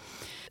dabbing.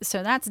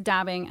 So that's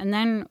dabbing. And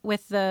then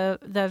with the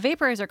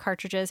vaporizer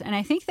cartridges, and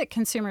I think that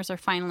consumers are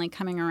finally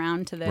coming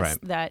around to this,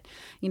 that,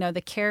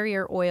 the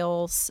carrier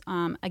oils,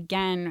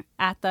 again,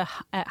 at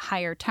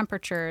higher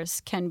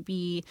temperatures can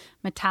be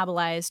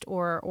metabolized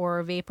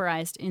or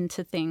vaporized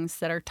into things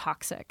that are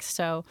toxic.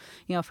 So,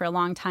 for a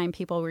long time,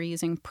 people were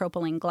using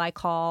propylene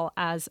glycol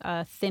as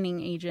a thinning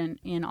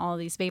agent in all of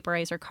these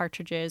vaporizer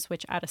cartridges,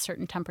 which at a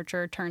certain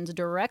temperature turns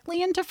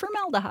directly into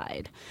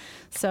formaldehyde.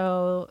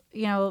 So,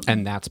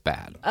 and that's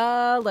bad.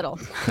 little.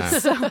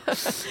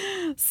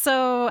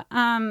 So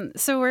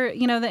we're,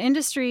 the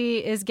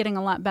industry is getting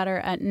a lot better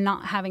at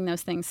not having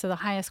those things. So the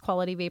highest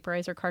quality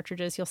vaporizer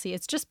cartridges, you'll see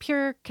it's just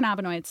pure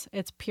cannabinoids.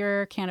 It's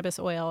pure cannabis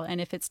oil.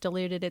 And if it's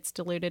diluted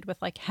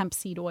with like hemp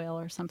seed oil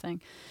or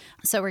something.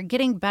 So we're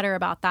getting better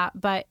about that.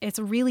 But it's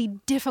really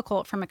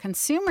difficult from a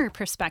consumer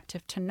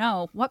perspective to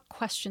know, what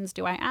questions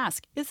do I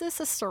ask? Is this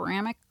a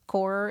ceramic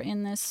core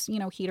in this,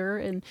 heater?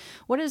 And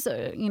what is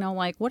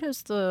what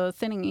is the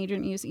thinning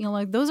agent used?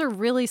 Those are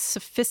really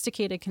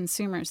sophisticated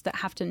consumers that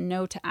have to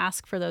know to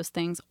ask for those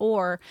things,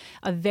 or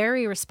a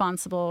very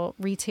responsible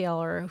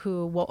retailer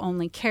who will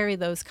only carry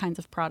those kinds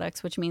of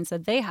products, which means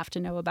that they have to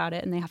know about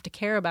it and they have to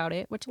care about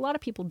it, which a lot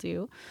of people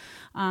do,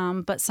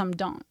 but some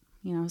don't.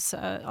 So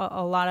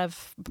a lot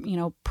of,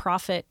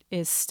 profit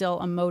is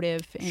still a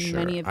motive in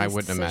many of these I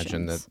wouldn't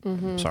decisions.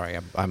 imagine that. Sorry,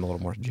 I'm a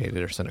little more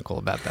jaded or cynical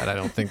about that. I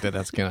don't think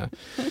that's going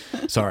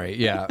to. Sorry.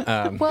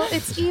 Yeah. Well,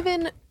 it's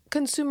even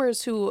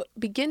consumers who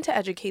begin to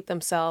educate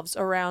themselves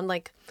around,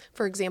 like,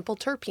 for example,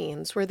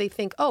 terpenes, where they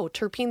think, oh,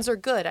 terpenes are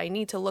good. I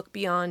need to look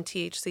beyond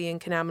THC and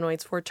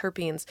cannabinoids for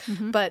terpenes.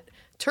 But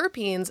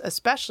terpenes,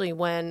 especially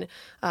when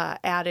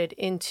added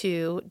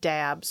into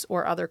dabs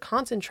or other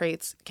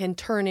concentrates, can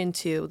turn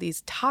into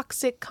these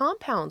toxic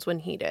compounds when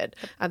heated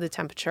at the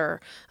temperature,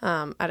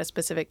 at a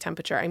specific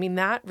temperature. I mean,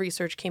 that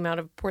research came out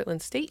of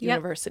Portland State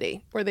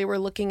University, where they were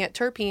looking at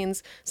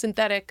terpenes,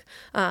 synthetic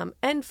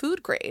and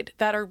food grade,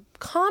 that are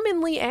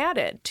commonly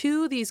added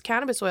to these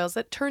cannabis oils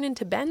that turn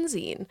into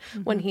benzene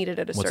when heated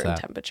at a certain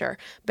temperature.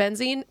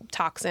 Benzene,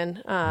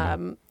 toxin,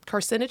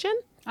 carcinogen.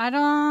 I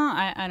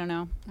don't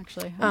know,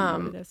 actually. I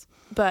don't know what it is.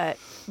 But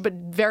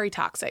very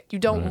toxic. You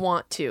don't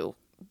want to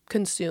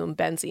consume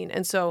benzene.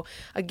 And so,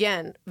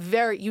 again,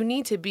 you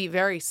need to be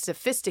very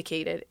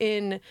sophisticated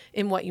in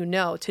what you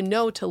know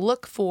to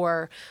look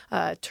for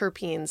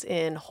terpenes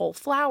in whole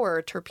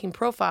flower, terpene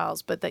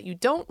profiles, but that you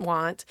don't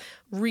want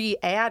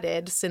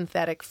re-added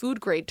synthetic food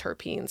grade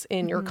terpenes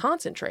in your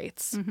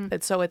concentrates.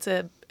 And so it's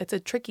a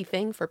tricky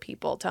thing for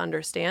people to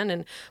understand,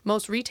 and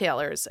most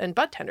retailers and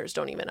bud tenders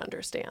don't even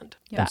understand.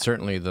 And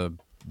certainly the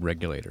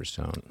regulators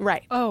don't.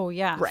 Right. Oh,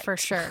 yeah, Right. for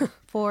sure.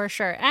 For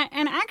sure.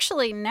 And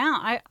actually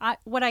now,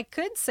 what I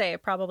could say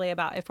probably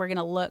about if we're going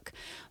to look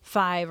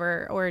 5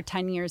 or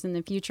 10 years in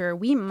the future,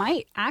 we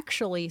might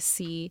actually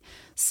see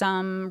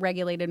some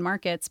regulated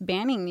markets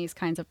banning these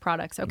kinds of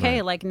products.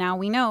 Okay, like now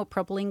we know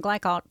propylene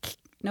glycol.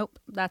 Nope,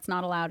 that's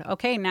not allowed.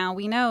 Okay, now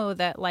we know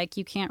that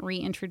you can't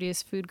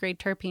reintroduce food grade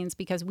terpenes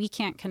because we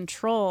can't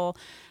control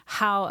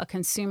how a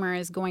consumer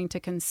is going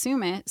to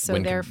consume it. So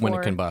when therefore,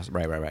 it combusts,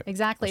 right.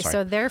 Exactly.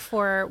 So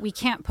therefore, we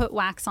can't put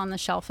wax on the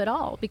shelf at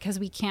all because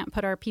we can't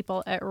put our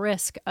people at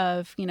risk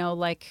of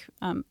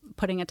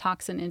putting a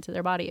toxin into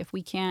their body. If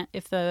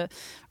the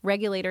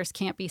regulators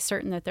can't be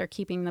certain that they're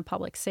keeping the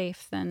public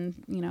safe, then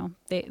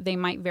they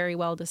might very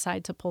well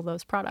decide to pull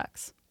those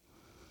products.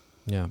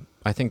 Yeah,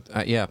 I think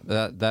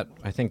that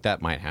I think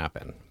that might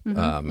happen.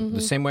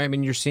 The same way. I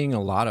mean, you're seeing a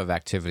lot of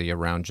activity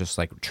around just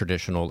like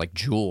traditional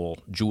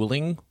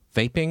juuling,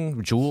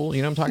 vaping, juul.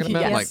 You know what I'm talking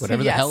about? Yes. Like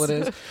whatever the hell it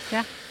is.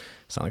 Yeah.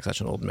 Sound like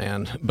such an old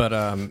man, but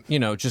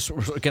just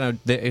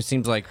it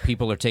seems like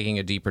people are taking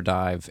a deeper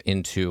dive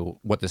into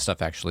what this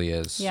stuff actually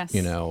is. Yes.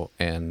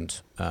 And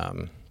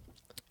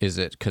is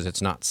it because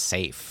it's not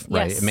safe,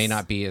 right? Yes. It may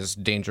not be as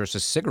dangerous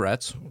as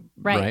cigarettes,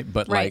 right?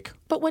 But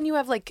but when you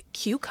have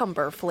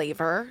cucumber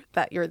flavor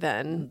that you're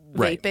then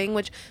vaping,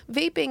 which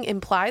vaping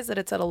implies that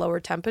it's at a lower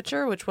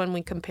temperature, which when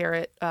we compare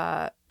it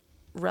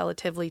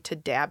relatively to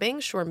dabbing,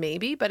 sure,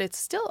 maybe, but it's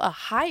still a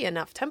high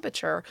enough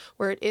temperature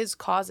where it is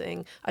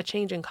causing a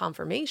change in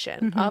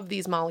conformation of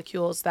these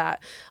molecules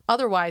that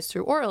otherwise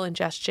through oral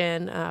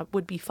ingestion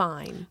would be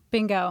fine.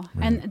 Bingo.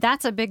 And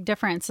that's a big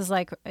difference is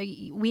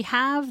we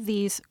have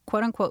these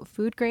quote unquote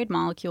food grade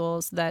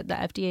molecules that the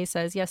FDA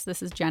says, yes,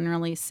 this is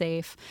generally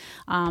safe.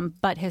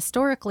 But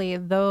historically,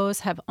 those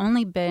have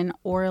only been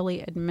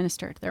orally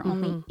administered. They're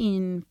only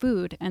in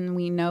food. And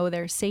we know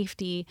their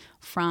safety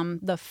from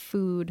the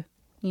food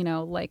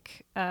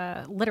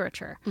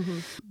literature.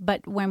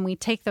 But when we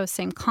take those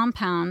same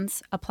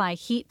compounds, apply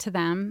heat to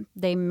them,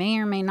 they may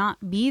or may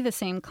not be the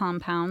same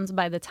compounds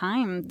by the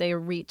time they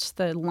reach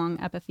the lung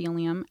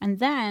epithelium. And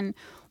then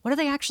what are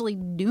they actually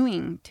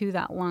doing to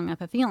that lung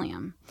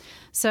epithelium?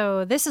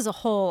 So this is a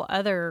whole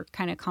other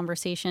kind of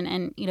conversation.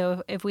 And,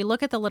 if we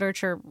look at the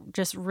literature,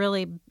 just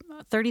really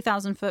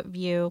 30,000 foot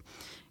view,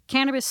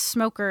 cannabis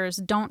smokers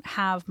don't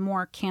have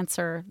more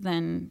cancer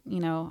than,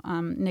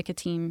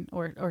 nicotine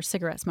or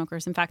cigarette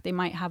smokers. In fact, they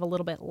might have a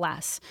little bit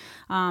less.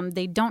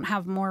 They don't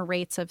have more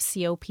rates of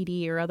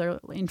COPD or other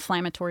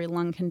inflammatory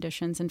lung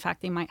conditions. In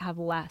fact, they might have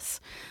less.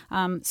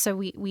 So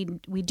we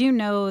do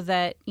know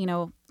that,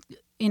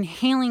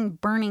 inhaling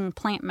burning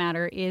plant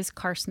matter is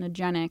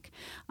carcinogenic,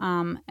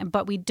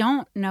 but we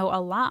don't know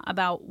a lot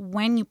about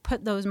when you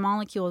put those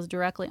molecules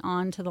directly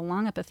onto the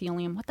lung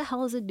epithelium, what the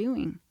hell is it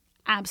doing?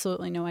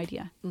 absolutely no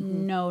idea.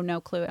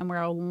 No clue. And we're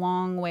a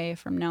long way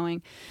from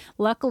knowing.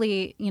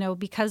 Luckily,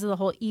 because of the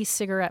whole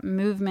e-cigarette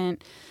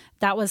movement,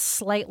 that was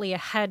slightly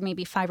ahead,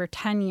 maybe 5 or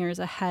 10 years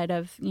ahead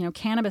of,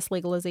 cannabis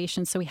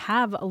legalization. So we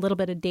have a little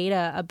bit of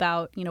data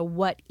about,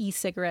 what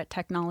e-cigarette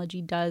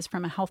technology does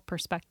from a health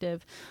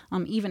perspective,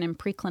 even in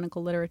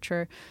preclinical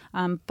literature.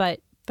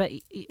 But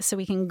so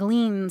we can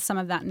glean some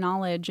of that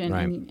knowledge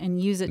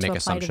and use it to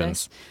apply to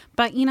this.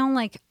 But,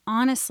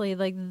 honestly,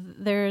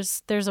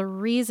 there's a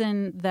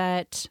reason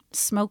that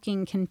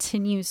smoking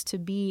continues to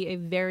be a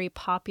very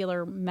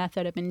popular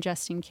method of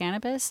ingesting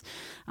cannabis.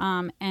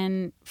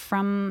 And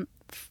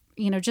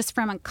just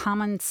from a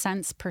common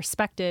sense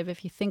perspective,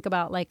 if you think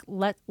about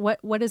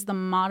what is the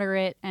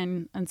moderate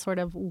and sort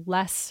of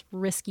less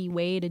risky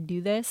way to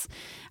do this,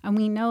 and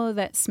we know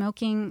that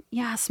smoke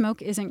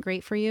isn't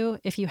great for you.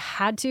 If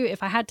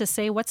I had to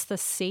say what's the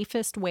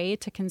safest way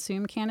to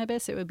consume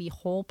cannabis, it would be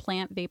whole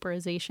plant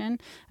vaporization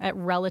at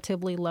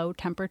relatively low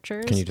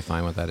temperatures. Can you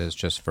define what that is,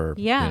 just for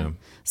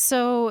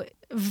So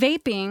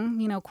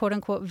vaping, quote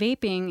unquote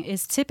vaping,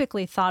 is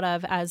typically thought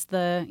of as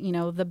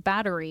the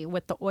battery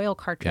with the oil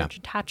cartridge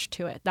attached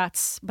to it.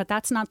 But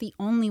that's not the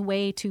only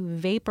way to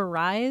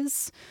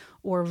vaporize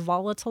or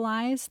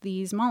volatilize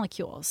these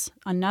molecules.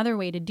 Another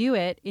way to do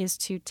it is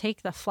to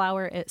take the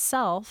flower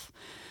itself,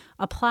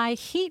 apply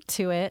heat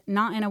to it,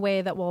 not in a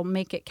way that will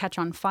make it catch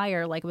on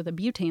fire like with a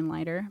butane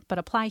lighter, but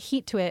apply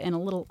heat to it in a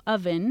little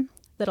oven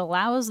that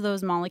allows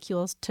those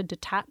molecules to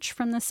detach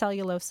from the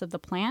cellulose of the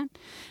plant.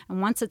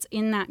 And once it's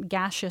in that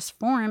gaseous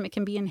form, it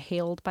can be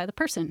inhaled by the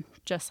person,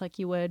 just like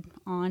you would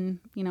on,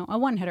 a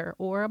one-hitter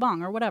or a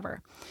bong or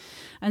whatever.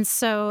 And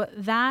so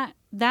that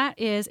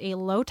is a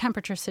low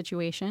temperature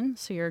situation.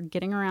 So you're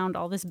getting around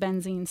all this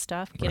benzene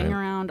stuff, getting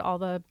around all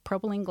the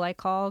propylene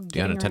glycol.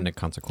 The unintended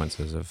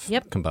consequences of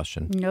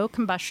combustion. No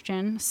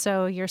combustion.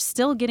 So you're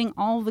still getting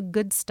all the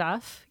good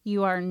stuff.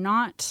 You are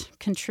not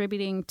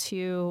contributing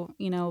to,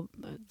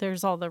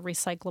 there's all the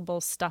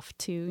recyclable stuff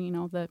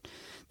to,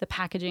 the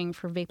packaging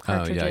for vape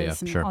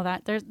cartridges and all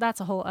that. That's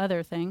a whole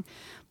other thing.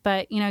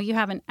 But, you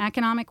have an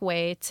economic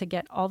way to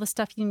get all the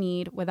stuff you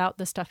need without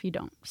the stuff you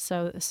don't.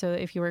 So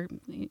if you were,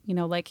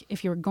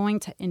 if you were going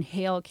to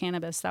inhale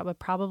cannabis, that would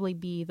probably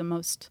be the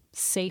most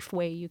safe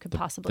way you could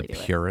possibly do it.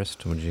 The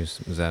purist,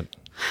 is that?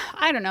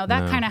 I don't know.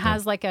 That kind of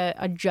has like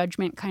a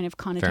judgment kind of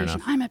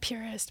connotation. I'm a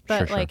purist.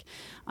 But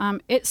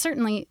it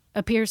certainly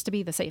appears to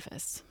be the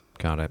safest.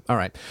 Got it. All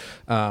right.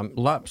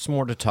 Lots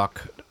more to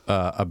talk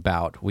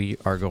about. We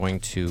are going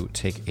to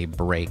take a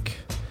break.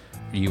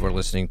 You are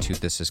listening to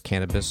This is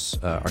Cannabis.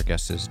 Our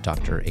guest is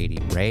Dr. Adi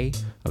Ray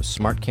of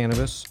Smart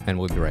Cannabis, and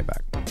we'll be right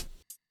back.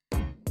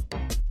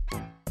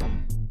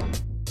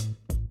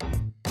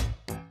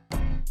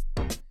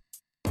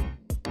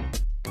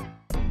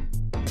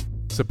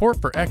 Support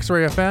for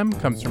X-Ray FM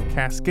comes from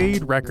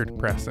Cascade Record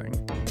Pressing.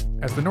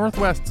 As the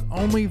Northwest's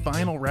only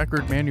vinyl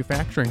record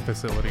manufacturing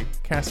facility,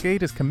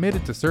 Cascade is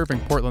committed to serving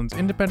Portland's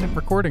independent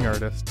recording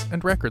artists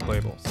and record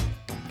labels.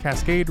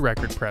 Cascade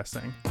Record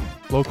Pressing.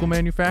 Local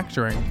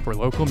manufacturing for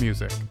local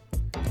music.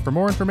 For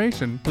more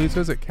information, please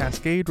visit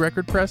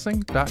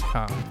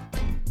cascaderecordpressing.com.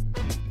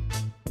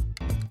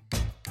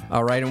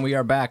 All right, and we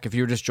are back. If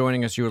you were just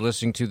joining us, you were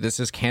listening to This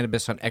is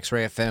Cannabis on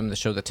X-Ray FM, the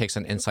show that takes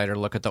an insider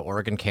look at the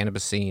Oregon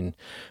cannabis scene.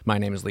 My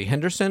name is Lee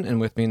Henderson, and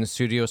with me in the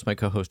studio is my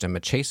co-host Emma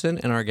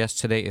Chasen, and our guest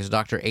today is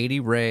Dr. Adi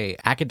Ray,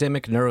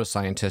 academic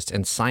neuroscientist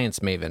and science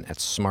maven at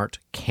Smart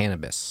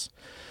Cannabis.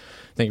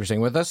 Thank you for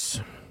staying with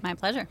us. My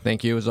pleasure.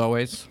 Thank you, as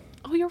always.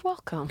 Oh, you're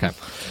welcome. Okay.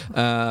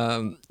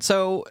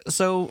 So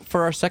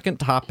for our second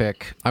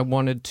topic, I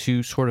wanted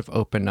to sort of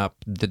open up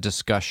the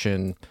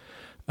discussion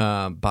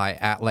by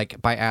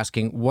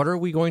asking, what are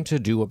we going to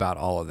do about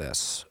all of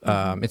this?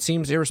 It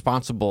seems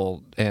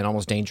irresponsible and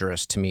almost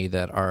dangerous to me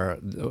that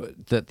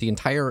the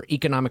entire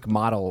economic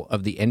model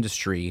of the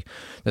industry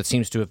that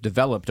seems to have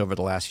developed over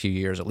the last few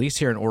years, at least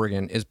here in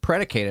Oregon, is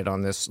predicated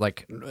on this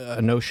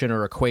a notion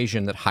or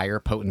equation that higher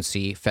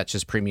potency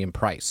fetches premium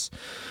price.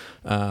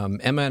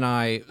 Emma and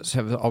I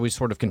have always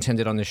sort of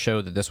contended on this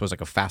show that this was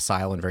like a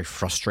facile and very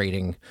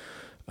frustrating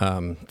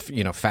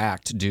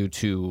fact due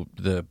to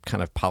the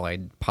kind of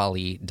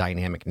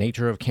polydynamic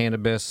nature of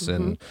cannabis,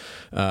 and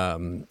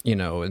and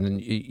then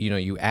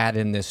you add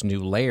in this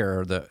new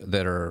layer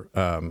that are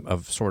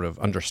of sort of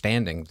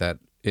understanding that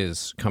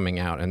is coming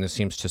out, and this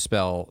seems to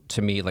spell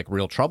to me like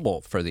real trouble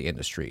for the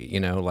industry.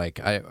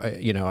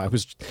 I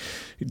was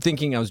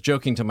thinking, I was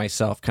joking to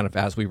myself kind of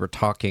as we were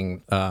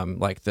talking,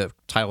 like the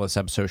title of this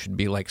episode should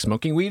be like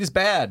 "Smoking Weed is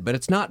Bad," but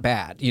it's not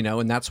bad,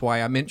 and that's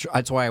why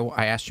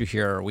I asked you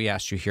here, or we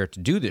asked you here to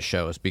do this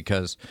show, is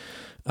because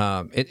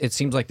it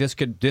seems like this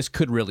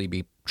could really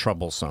be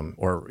troublesome,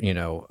 or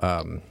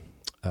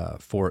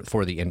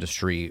for the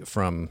industry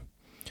from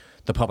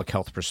the public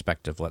health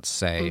perspective, let's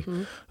say,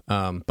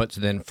 but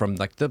then from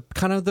like the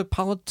kind of the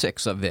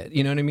politics of it,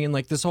 you know what I mean?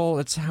 Like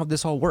it's how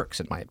this all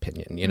works, in my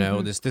opinion.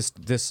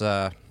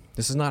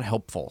 This is not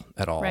helpful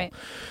at all. Right.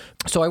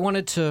 So I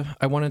wanted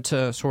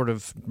to sort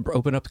of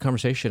open up the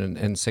conversation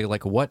and say,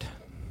 like, what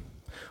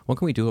What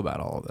can we do about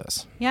all of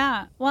this?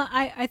 Yeah. Well,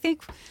 I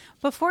think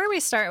before we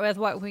start with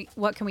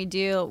what can we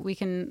do, we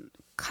can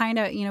kind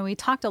of, we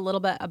talked a little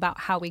bit about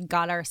how we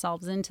got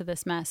ourselves into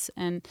this mess.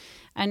 And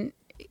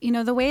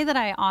the way that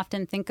I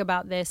often think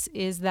about this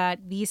is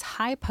that these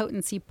high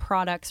potency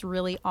products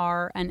really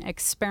are an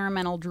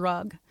experimental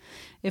drug.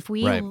 If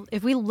we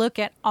look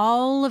at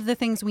all of the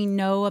things we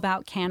know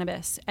about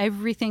cannabis,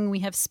 everything we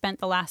have spent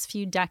the last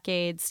few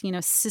decades,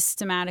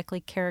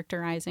 systematically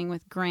characterizing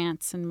with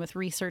grants and with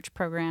research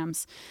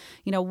programs,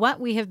 what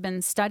we have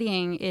been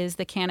studying is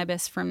the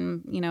cannabis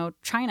from,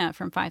 China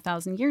from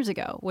 5,000 years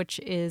ago, which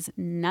is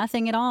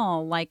nothing at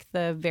all like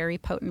the very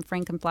potent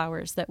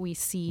frankenflowers that we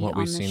see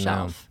on the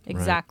shelf. Now.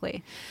 Exactly.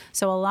 Right.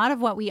 So a lot of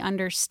what we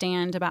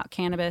understand about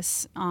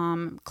cannabis,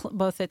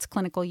 both its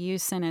clinical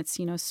use and its,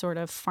 sort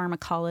of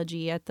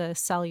pharmacology at the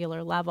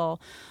cellular level,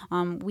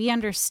 we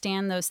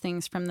understand those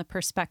things from the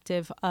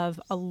perspective of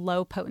a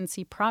low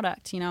potency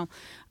product.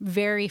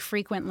 Very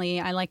frequently,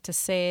 I like to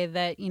say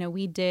that,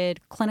 we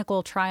did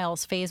clinical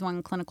trials, phase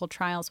 1 clinical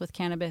trials with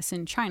cannabis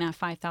in China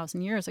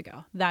 5,000 years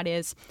ago. That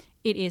is,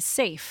 it is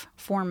safe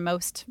for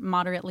most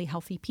moderately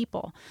healthy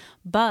people.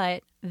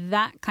 But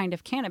that kind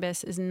of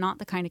cannabis is not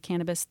the kind of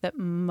cannabis that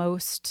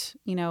most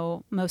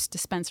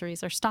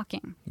dispensaries are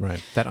stocking.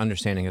 Right. That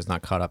understanding has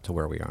not caught up to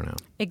where we are now.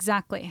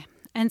 Exactly.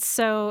 And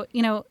so,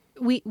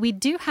 we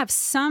do have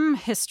some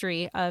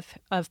history of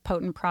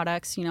potent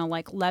products,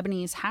 like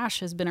Lebanese hash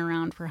has been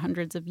around for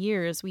hundreds of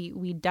years.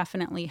 We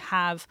definitely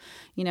have,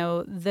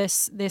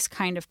 this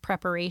kind of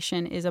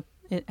preparation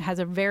it has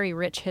a very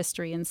rich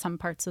history in some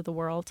parts of the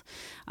world.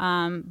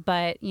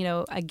 But,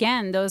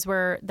 again,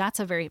 that's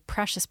a very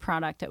precious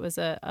product. It was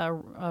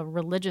a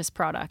religious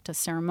product, a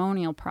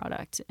ceremonial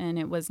product. And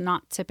it was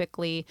not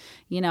typically,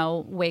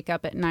 wake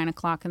up at 9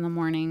 o'clock in the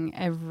morning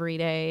every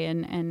day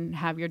and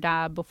have your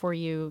dab before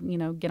you,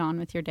 get on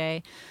with your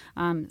day.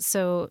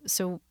 So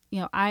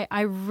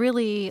I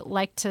really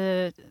like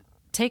to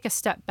take a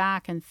step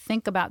back and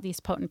think about these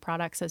potent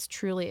products as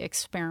truly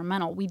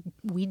experimental.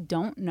 We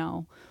don't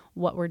know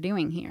what we're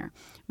doing here.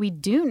 We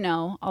do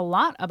know a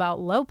lot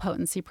about low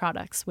potency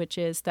products, which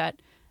is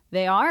that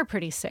they are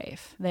pretty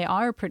safe. They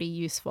are pretty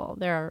useful.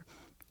 There are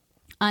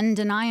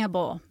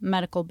undeniable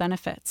medical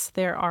benefits.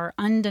 There are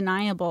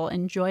undeniable,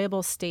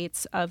 enjoyable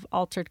states of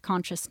altered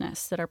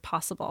consciousness that are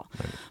possible.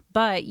 Right.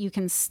 But you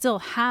can still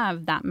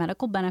have that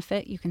medical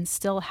benefit. You can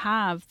still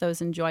have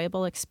those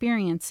enjoyable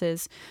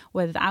experiences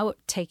without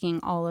taking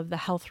all of the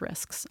health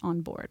risks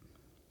on board.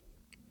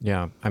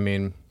 Yeah, I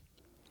mean,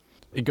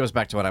 it goes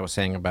back to what I was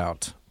saying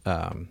about,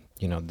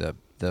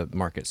 the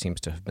market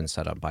seems to have been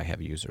set up by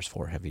heavy users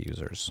for heavy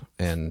users,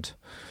 and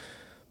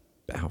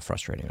how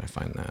frustrating I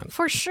find that.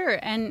 For sure.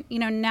 And,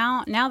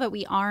 now that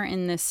we are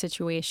in this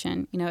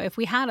situation, if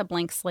we had a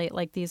blank slate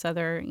like these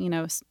other,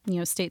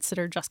 states that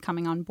are just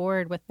coming on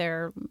board with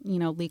their,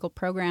 legal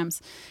programs,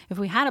 if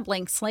we had a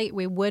blank slate,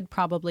 we would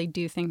probably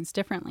do things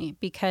differently,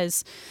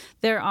 because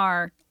there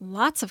are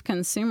lots of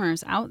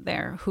consumers out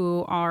there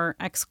who are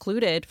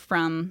excluded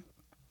from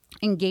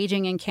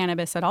engaging in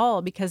cannabis at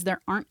all because there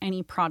aren't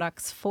any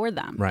products for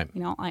them. Right.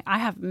 I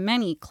have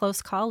many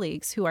close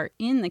colleagues who are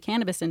in the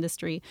cannabis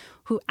industry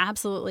who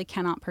absolutely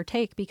cannot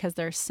partake because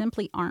there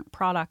simply aren't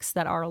products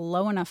that are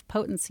low enough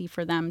potency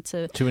for them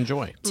to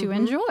enjoy.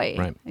 Enjoy.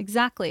 Right.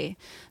 Exactly.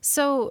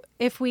 So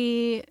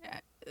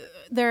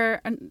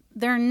there are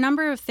a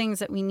number of things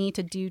that we need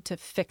to do to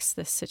fix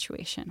this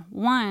situation.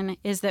 One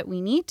is that we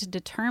need to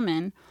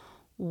determine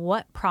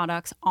what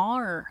products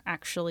are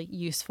actually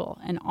useful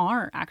and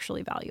are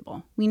actually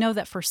valuable. We know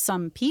that for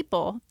some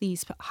people,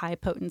 these high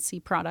potency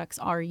products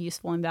are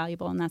useful and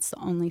valuable, and that's the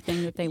only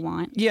thing that they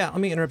want. Yeah, let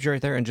me interrupt you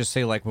right there and just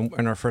say, like,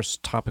 in our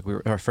first topic,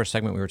 our first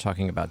segment, we were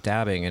talking about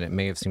dabbing, and it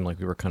may have seemed like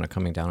we were kind of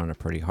coming down on it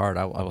pretty hard.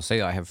 I will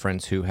say I have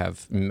friends who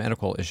have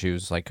medical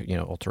issues like,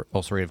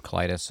 ulcerative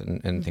colitis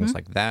and things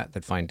like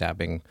that find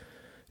dabbing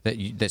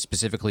that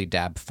specifically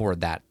dab for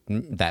that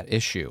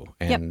issue.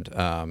 And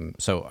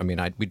so, I mean,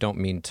 we don't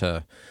mean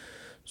to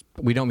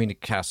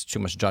cast too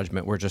much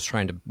judgment. We're just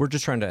trying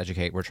to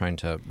educate. We're trying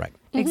to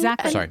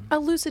Exactly. And Sorry.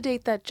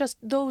 elucidate that just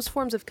those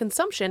forms of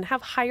consumption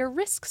have higher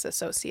risks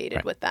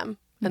associated with them.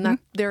 And that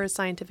there is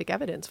scientific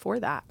evidence for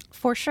that.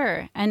 For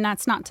sure. And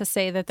that's not to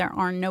say that there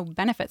are no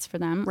benefits for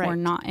them or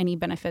not any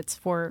benefits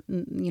for,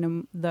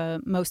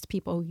 the most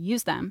people who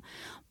use them.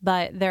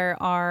 But there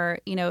are,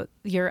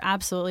 you're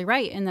absolutely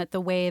right in that the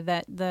way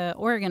that the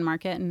Oregon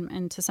market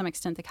and to some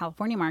extent the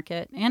California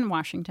market and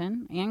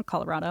Washington and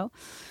Colorado,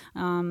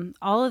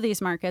 all of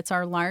these markets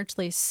are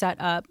largely set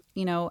up,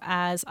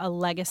 as a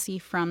legacy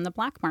from the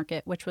black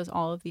market, which was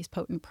all of these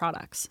potent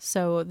products.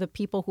 So the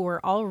people who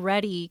were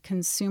already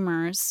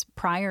consumers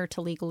prior to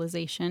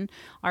legalization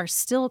are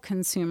still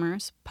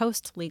consumers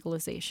post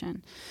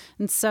legalization.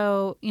 And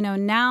so,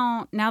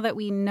 now that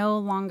we no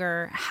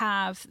longer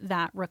have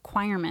that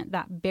requirement,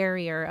 that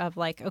barrier of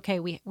like,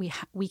 okay,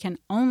 we can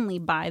only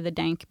buy the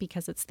dank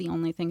because it's the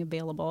only thing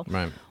available.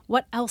 Right.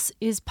 What else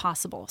is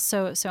possible?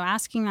 So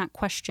asking that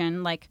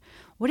question, like,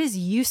 what is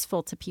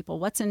useful to people?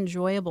 What's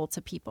enjoyable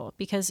to people?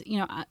 Because,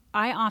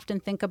 I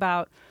often think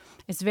about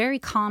It's very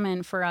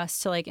common for us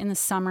to, like, in the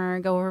summer,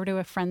 go over to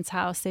a friend's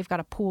house. They've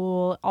got a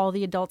pool. All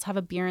the adults have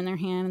a beer in their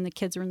hand and the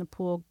kids are in the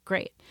pool.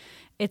 Great.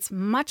 It's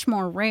much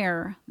more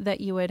rare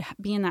that you would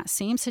be in that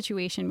same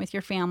situation with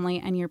your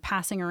family and you're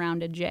passing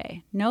around a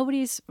J.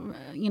 Nobody's,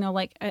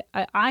 like,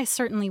 I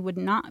certainly would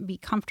not be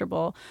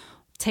comfortable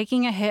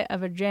taking a hit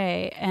of a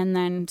J and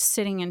then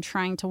sitting and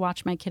trying to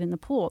watch my kid in the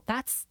pool.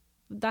 That's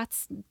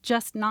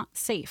just not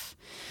safe.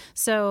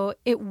 So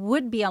it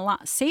would be a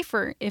lot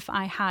safer if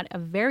I had a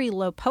very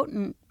low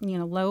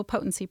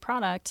potency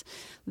product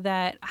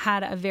that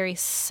had a very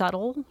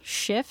subtle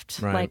shift,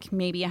 Right. like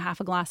maybe a half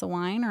a glass of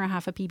wine or a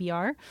half a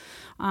PBR.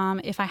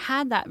 If I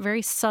had that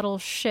very subtle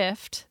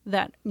shift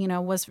that,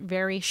 was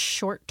very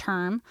short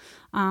term,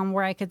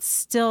 where I could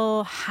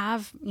still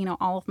have,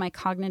 all of my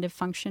cognitive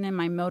function and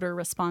my motor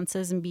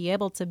responses and be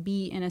able to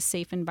be in a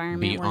safe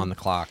environment. Be on the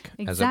clock,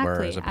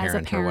 exactly, as it were, as a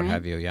parent or what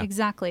have you. Yeah.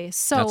 Exactly.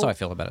 So That's how I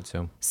feel about it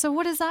too. So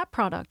what does that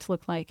product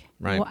look like?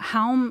 Right.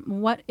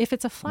 What if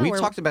it's a flower? We've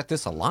talked about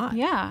this a lot.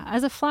 Yeah.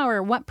 As a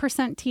flower, what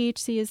percent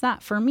THC is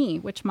that for me,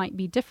 which might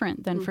be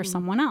different than for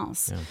someone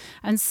else. Yeah.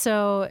 And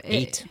so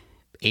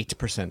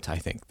 8%, I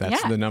think.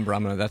 That's the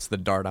number that's the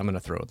dart I'm going to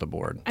throw at the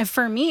board. And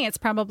for me, it's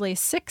probably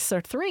 6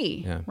 or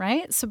 3,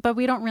 right? So, but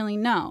we don't really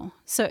know.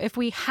 So if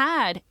we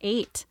had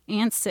 8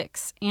 and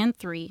 6 and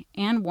 3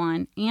 and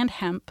 1 and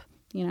hemp,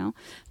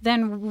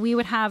 then we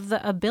would have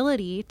the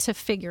ability to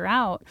figure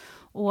out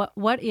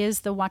what is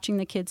the watching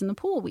the kids in the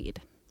pool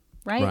weed.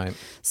 Right?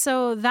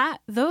 So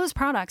those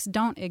products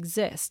don't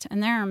exist.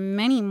 And there are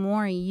many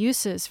more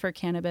uses for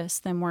cannabis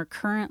than we're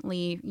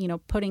currently,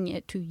 putting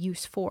it to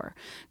use for.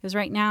 Because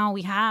right now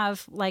we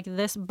have like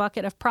this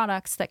bucket of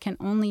products that can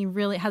only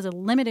really has a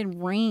limited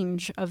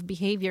range of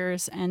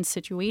behaviors and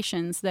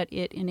situations that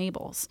it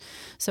enables.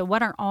 So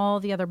what are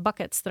all the other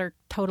buckets that are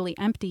totally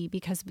empty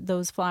because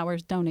those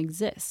flowers don't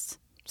exist?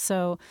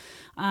 So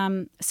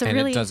and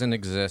really, it doesn't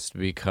exist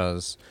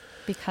because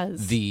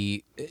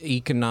the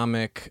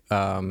economic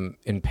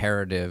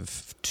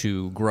imperative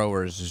to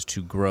growers is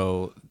to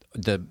grow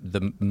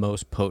the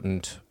most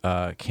potent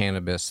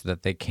cannabis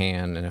that they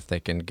can, and if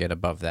they can get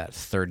above that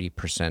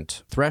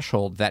 30%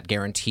 threshold, that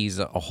guarantees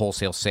a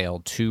wholesale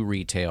sale to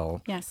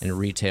retail. Yes. And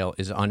retail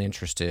is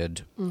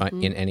uninterested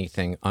in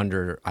anything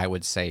under, I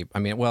would say. I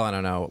mean, well, I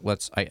don't know.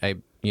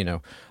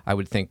 I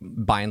would think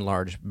by and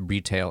large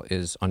retail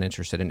is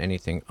uninterested in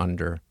anything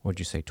under, what'd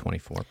you say,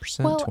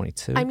 24%, well,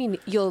 22? I mean,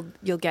 you'll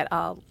get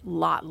a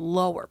lot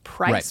lower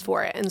price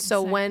for it. And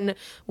so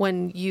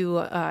when you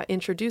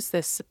introduce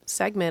this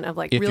segment of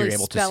like if really you're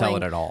able to sell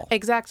it at all.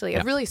 Exactly.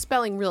 Of really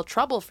spelling real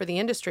trouble for the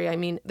industry. I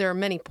mean, there are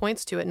many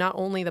points to it, not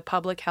only the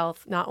public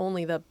health, not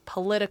only the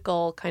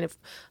political kind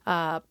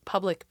of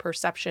public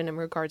perception in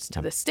regards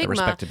to the stigma,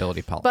 the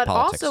respectability but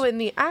politics. also in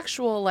the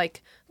actual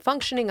like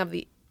functioning of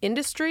the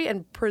industry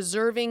and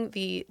preserving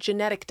the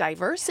genetic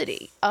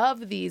diversity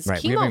of these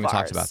chemovars. We haven't even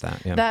talked about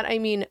that. Yeah. That, I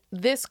mean,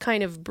 this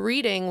kind of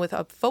breeding with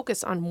a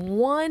focus on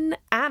one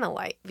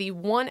analyte, the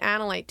one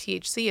analyte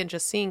THC, and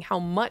just seeing how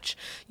much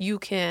you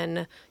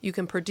can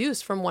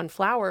produce from one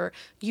flower,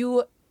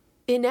 you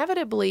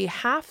inevitably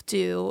have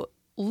to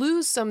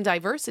lose some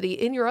diversity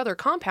in your other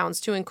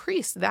compounds to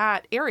increase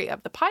that area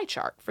of the pie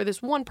chart for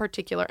this one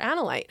particular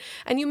analyte.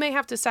 And you may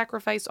have to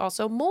sacrifice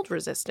also mold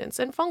resistance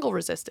and fungal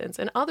resistance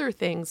and other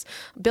things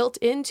built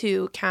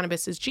into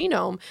cannabis's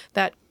genome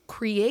that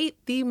create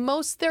the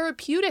most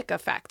therapeutic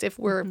effect if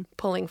we're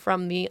pulling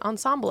from the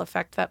ensemble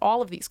effect that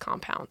all of these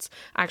compounds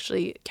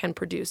actually can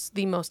produce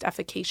the most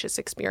efficacious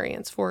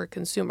experience for a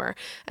consumer.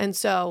 And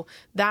so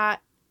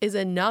that is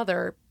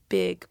another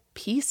big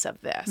piece of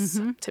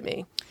this to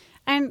me.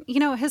 And,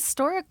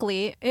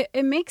 historically,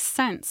 it makes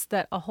sense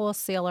that a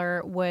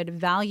wholesaler would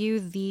value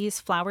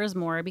these flowers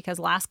more because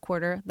last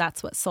quarter,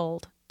 that's what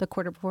sold. The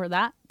quarter before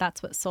that,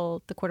 that's what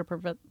sold. The quarter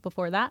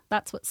before that,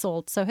 that's what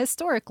sold. So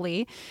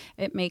historically,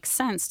 it makes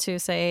sense to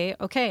say,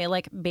 okay,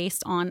 like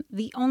based on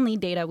the only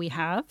data we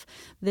have,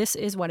 this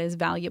is what is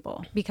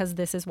valuable because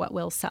this is what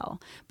will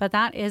sell. But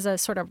that is a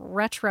sort of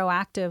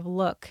retroactive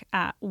look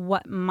at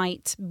what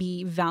might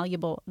be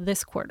valuable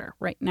this quarter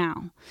right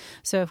now.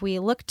 So if we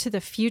look to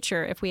the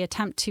future, if we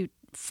attempt to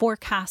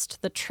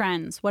forecast the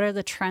trends. What are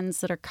the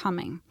trends that are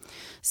coming?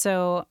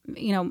 So,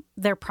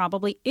 there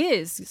probably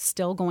is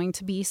still going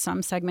to be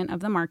some segment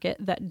of the market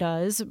that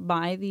does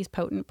buy these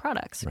potent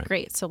products. Right.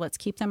 Great. So let's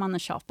keep them on the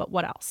shelf. But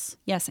what else?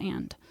 Yes,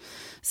 and.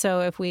 So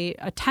if we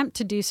attempt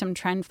to do some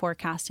trend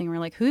forecasting, we're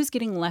like, who's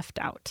getting left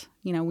out?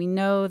 We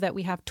know that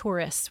we have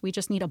tourists. We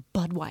just need a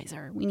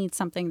Budweiser. We need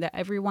something that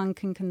everyone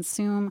can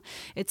consume.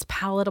 It's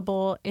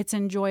palatable. It's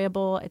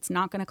enjoyable. It's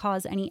not going to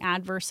cause any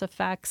adverse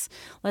effects.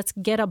 Let's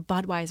get a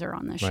Budweiser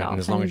on the shelf. And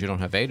as long as you don't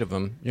have 8 of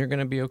them, you're going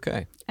to be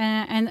okay.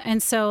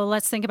 And so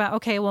let's think about,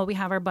 okay, well, we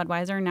have our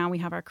Budweiser. Now we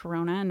have our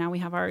Corona. And now we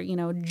have our,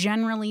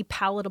 generally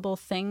palatable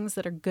things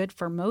that are good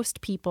for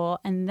most people.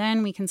 And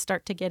then we can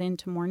start to get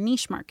into more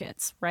niche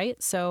markets,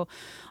 right? So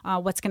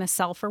what's going to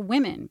sell for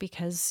women?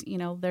 Because,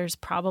 there's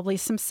probably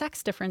some sex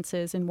sex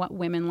differences in what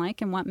women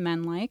like and what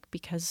men like,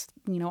 because,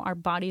 our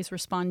bodies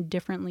respond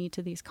differently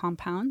to these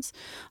compounds.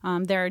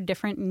 There are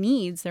different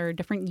needs. There are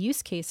different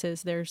use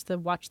cases. There's the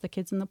watch the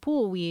kids in the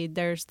pool weed.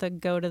 There's the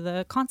go to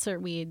the concert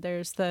weed.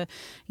 There's the,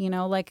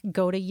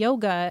 go to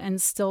yoga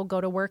and still go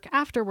to work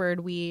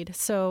afterward weed.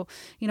 So,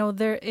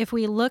 if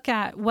we look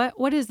at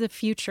what is the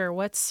future,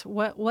 what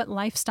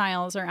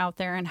lifestyles are out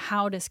there, and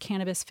how does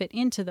cannabis fit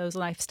into those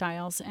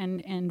lifestyles,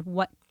 and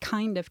what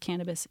kind of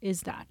cannabis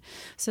is that?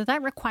 So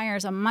that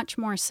requires a much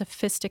more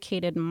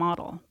sophisticated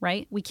model,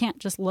 right? We can't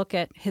just look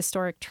at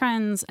historic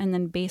trends and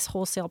then base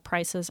wholesale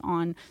prices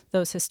on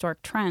those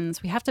historic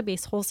trends. We have to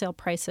base wholesale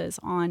prices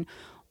on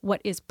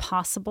what is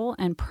possible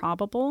and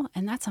probable,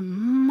 and that's a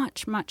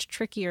much, much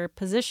trickier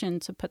position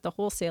to put the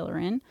wholesaler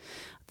in,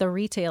 the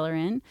retailer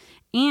in.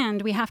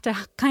 And we have to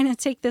kind of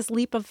take this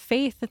leap of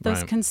faith that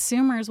those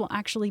consumers will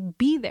actually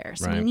be there.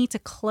 So we need to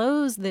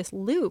close this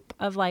loop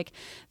of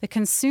the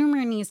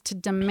consumer needs to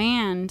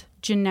demand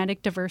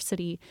genetic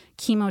diversity,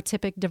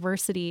 chemotypic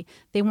diversity.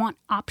 They want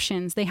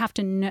options. They have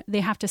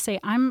to say,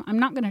 I'm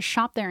not going to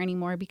shop there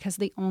anymore because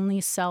they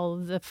only sell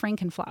the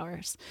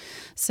Frankenflowers.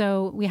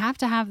 So we have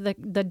to have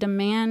the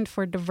demand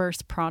for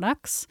diverse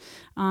products.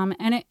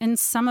 And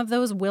some of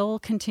those will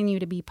continue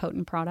to be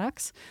potent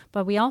products,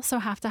 but we also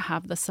have to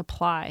have the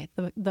supply.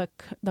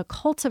 The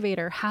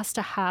cultivator has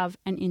to have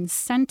an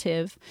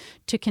incentive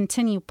to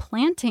continue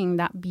planting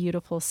that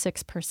beautiful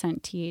 6%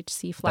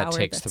 THC flower. That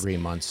takes 3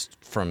 months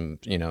from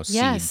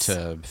seed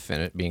to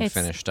being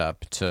finished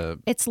up to.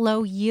 It's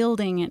low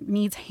yielding. It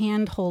needs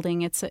hand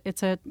holding. It's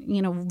a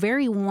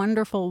very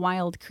wonderful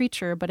wild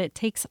creature, but it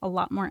takes a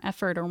lot more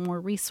effort or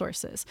more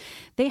resources.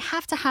 They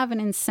have to have an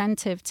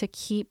incentive to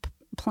keep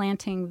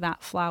planting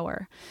that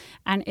flower.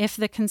 And if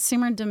the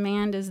consumer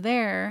demand is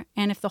there,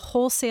 and if the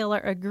wholesaler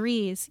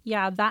agrees,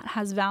 that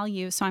has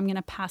value, so I'm going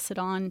to pass it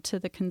on to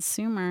the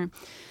consumer.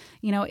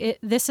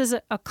 This is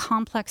a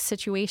complex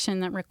situation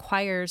that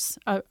requires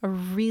a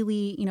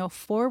really,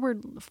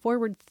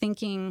 forward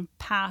thinking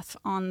path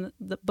on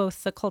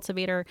both the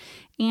cultivator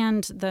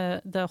and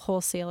the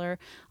wholesaler,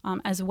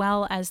 as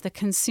well as the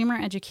consumer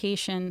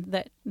education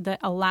that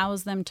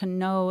allows them to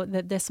know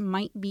that this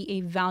might be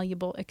a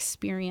valuable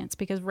experience.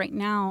 Because right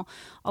now,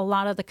 a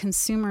lot of the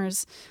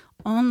consumers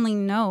only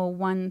know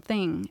one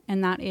thing,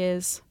 and that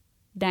is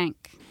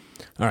dank.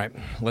 All right,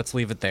 let's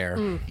leave it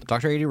there.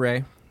 Dr. Adi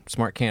Ray,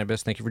 Smart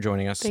Cannabis, thank you for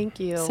joining us. Thank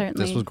you.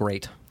 Certainly. This was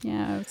great.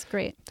 Yeah, it was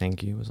great.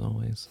 Thank you, as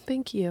always.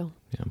 Thank you.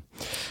 Yeah.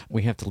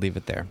 We have to leave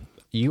it there.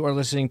 You are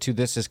listening to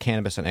This is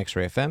Cannabis on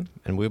X-Ray FM,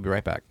 and we'll be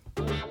right back.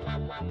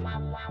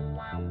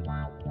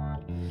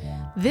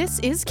 This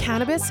is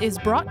Cannabis is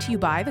brought to you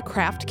by the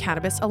Craft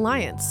Cannabis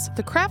Alliance.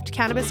 The Craft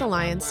Cannabis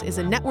Alliance is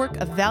a network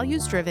of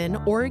values-driven,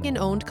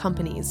 Oregon-owned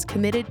companies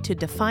committed to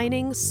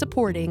defining,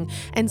 supporting,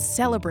 and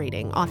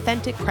celebrating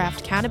authentic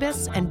craft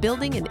cannabis and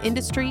building an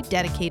industry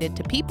dedicated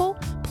to people,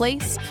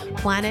 place,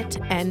 planet,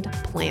 and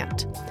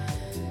plant.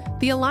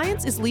 The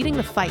Alliance is leading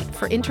the fight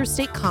for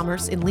interstate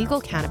commerce in legal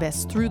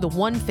cannabis through the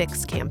One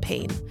Fix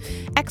campaign.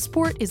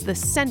 Export is the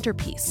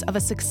centerpiece of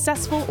a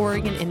successful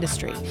Oregon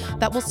industry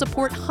that will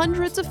support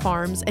hundreds of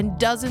farms and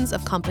dozens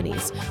of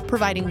companies,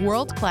 providing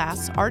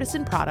world-class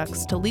artisan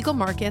products to legal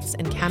markets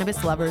and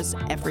cannabis lovers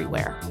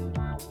everywhere.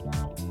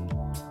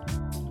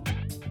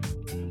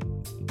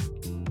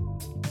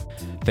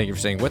 Thank you for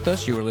staying with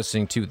us. You are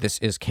listening to This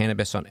is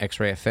Cannabis on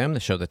X-Ray FM, the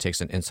show that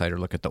takes an insider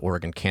look at the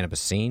Oregon cannabis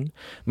scene.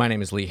 My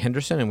name is Lee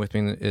Henderson, and with me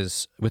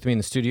in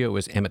the studio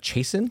is Emma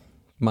Chasen,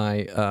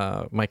 my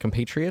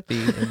compatriot,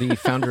 the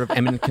founder of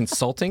Eminent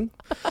Consulting.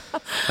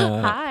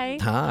 Hi.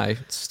 Hi.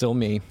 It's still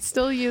me.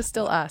 Still you,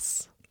 still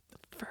us.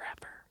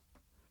 Forever.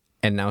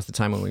 And now's the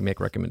time when we make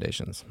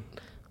recommendations.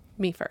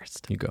 Me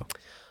first. You go.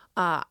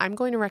 I'm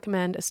going to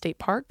recommend a state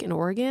park in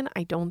Oregon.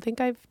 I don't think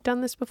I've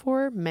done this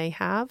before, may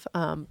have,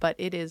 but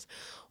it is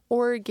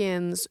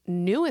Oregon's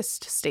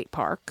newest state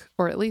park,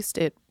 or at least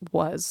it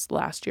was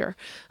last year.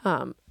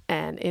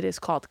 And it is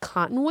called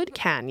Cottonwood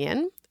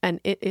Canyon, and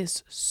it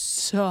is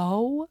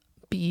so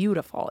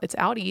beautiful. It's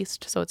out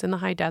east, so it's in the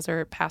high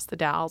desert past the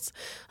Dalles,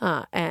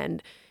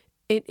 and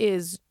it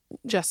is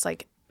just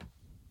like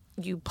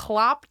you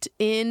plopped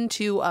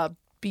into a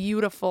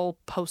beautiful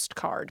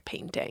postcard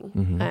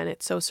painting, and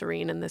it's so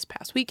serene. And this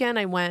past weekend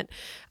I went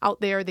out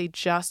there. They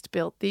just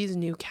built these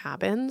new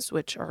cabins,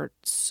 which are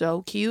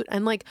so cute.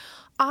 And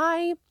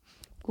I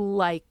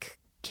like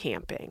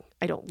camping.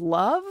 I don't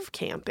love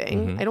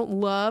camping. I don't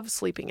love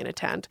sleeping in a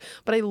tent,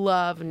 but I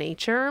love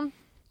nature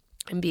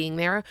and being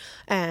there.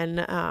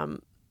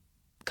 And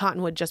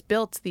Cottonwood just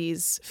built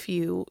these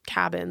few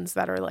cabins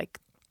that are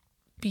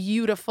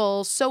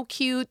beautiful, so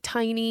cute,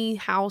 tiny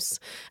house.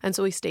 And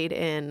so we stayed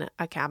in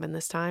a cabin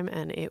this time,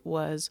 and it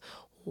was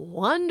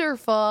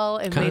wonderful.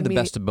 It kind of the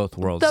best of both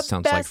worlds. The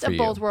sounds best like for of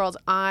both worlds.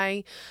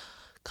 I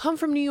come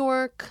from New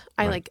York.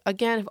 I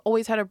again have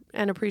always had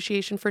an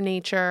appreciation for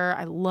nature.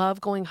 I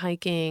love going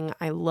hiking.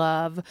 I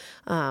love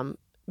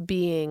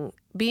being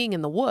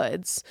in the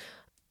woods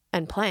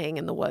and playing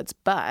in the woods.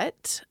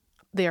 But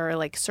there are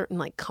like certain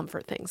like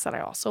comfort things that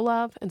I also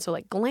love. And so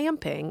like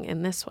glamping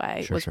in this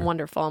way was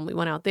wonderful. And we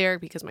went out there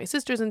because my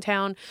sister's in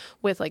town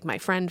with like my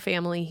friend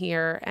family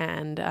here,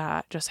 and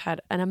just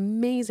had an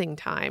amazing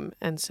time.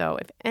 And so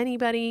if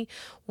anybody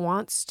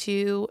wants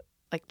to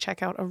like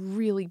check out a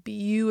really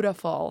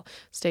beautiful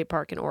state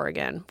park in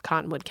Oregon,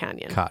 Cottonwood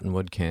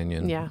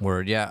Canyon. Yeah.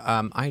 Word. Yeah.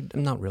 I'm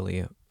not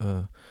really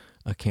a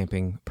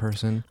camping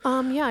person.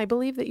 Yeah, I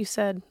believe that you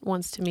said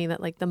once to me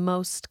that like the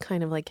most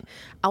kind of like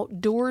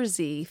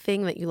outdoorsy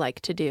thing that you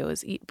like to do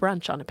is eat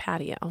brunch on a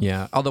patio.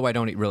 Yeah, although I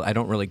don't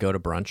really go to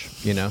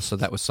brunch, you know, so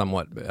that was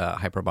somewhat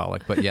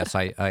hyperbolic. But yes,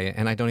 I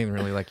don't even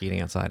really like eating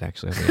outside,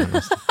 actually, to be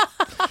honest.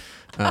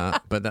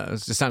 But that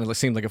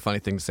seemed like a funny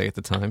thing to say at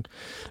the time.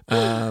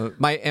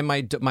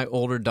 My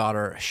older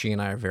daughter, she and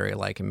I are very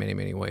alike in many,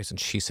 many ways, and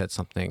she said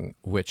something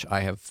which I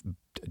have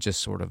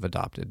just sort of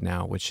adopted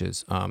now, which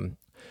is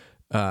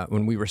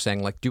when we were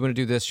saying, like, do you want to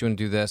do this? Do you want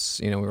to do this?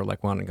 You know, we were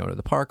like, wanting to go to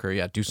the park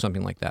or, do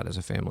something like that as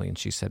a family. And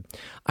she said,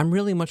 I'm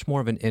really much more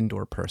of an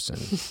indoor person.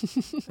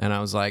 And I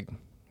was like,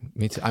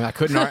 me too. I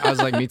was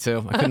like, me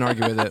too. I couldn't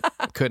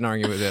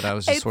argue with it. I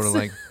was just sort of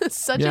like,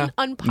 such an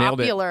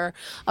unpopular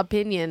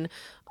opinion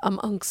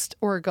amongst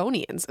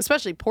Oregonians,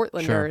 especially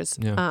Portlanders.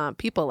 Sure, yeah.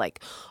 People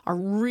like are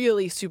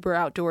really super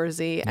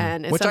outdoorsy,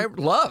 and which I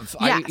love.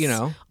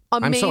 Yes.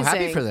 Amazing. I'm so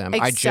happy for them.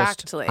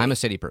 Exactly. I'm a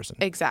city person.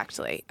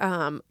 Exactly.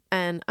 And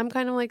I'm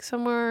kind of like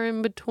somewhere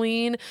in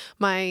between.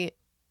 My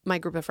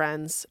group of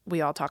friends,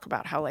 we all talk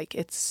about how like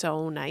it's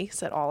so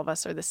nice that all of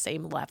us are the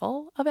same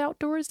level of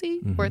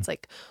outdoorsy, where it's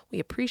like we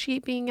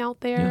appreciate being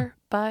out there,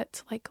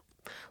 but like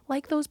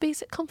those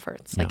basic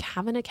comforts, like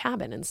having a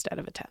cabin instead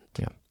of a tent.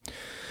 Yeah.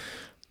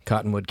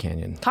 Cottonwood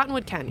Canyon.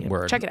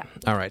 Word. Check it out.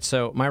 All right.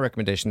 So my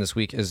recommendation this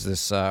week is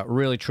this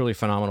really, truly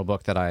phenomenal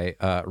book that I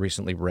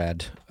recently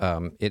read.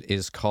 It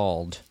is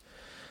called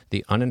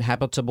The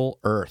Uninhabitable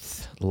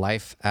Earth,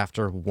 Life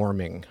After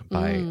Warming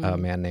by a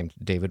man named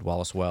David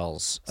Wallace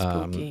Wells.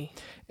 Spooky.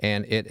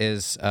 And it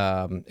is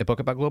a book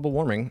about global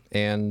warming.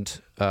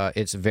 And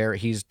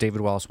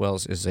David Wallace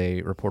Wells is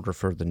a reporter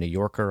for The New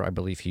Yorker. I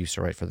believe he used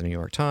to write for The New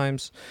York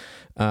Times.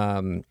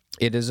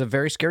 It is a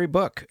very scary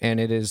book, and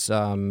it is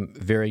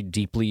very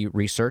deeply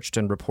researched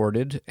and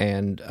reported,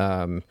 and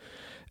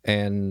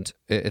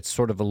it's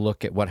sort of a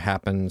look at what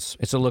happens.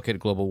 It's a look at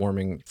global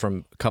warming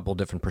from a couple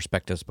different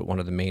perspectives, but one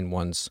of the main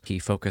ones he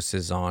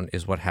focuses on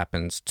is what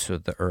happens to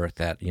the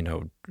Earth at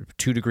 2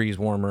 degrees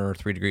warmer,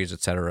 3 degrees,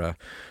 etc.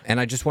 And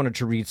I just wanted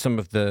to read some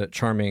of the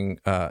charming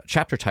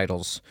chapter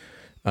titles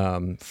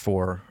to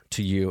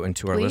you and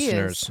to our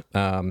listeners.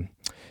 So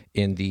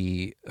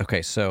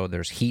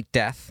there's heat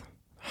death,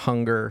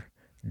 hunger,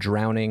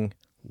 drowning,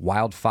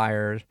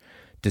 wildfires,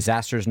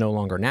 disasters no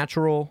longer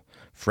natural,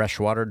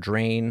 freshwater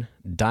drain,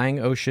 dying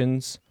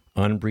oceans,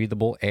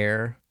 unbreathable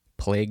air,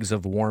 plagues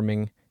of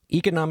warming,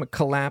 economic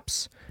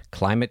collapse,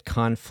 climate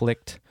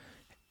conflict,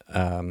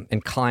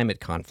 and climate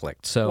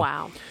conflict. So,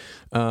 wow.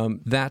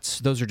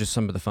 Those are just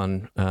some of the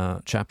fun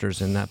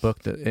chapters in that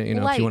book that if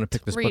you want to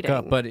pick this book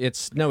up. But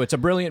it's a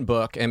brilliant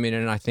book. I mean,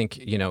 and I think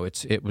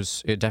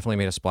it definitely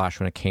made a splash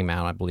when it came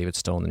out. I believe it's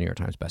still in the New York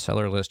Times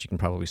bestseller list. You can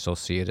probably still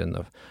see it in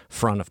the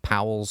front of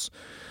Powell's,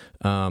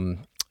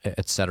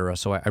 etc.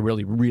 So I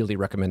really, really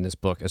recommend this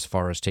book as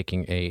far as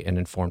taking an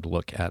informed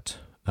look at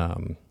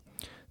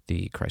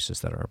the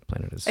crisis that our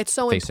planet is It's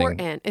so facing.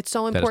 important. It's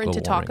so important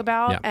to talk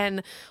about. Yeah.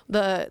 And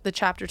the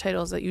chapter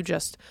titles that you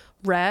just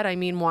read, I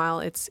mean, while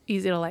it's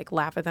easy to like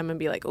laugh at them and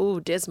be like, oh,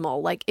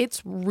 dismal, like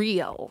it's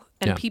real.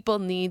 And people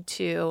need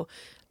to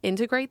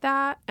integrate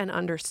that and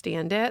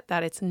understand it,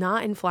 that it's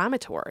not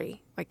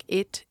inflammatory. Like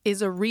it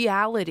is a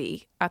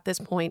reality at this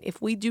point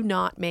if we do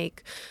not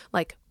make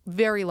like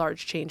very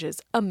large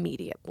changes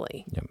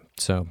immediately. Yeah.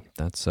 So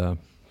that's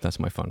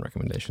my fun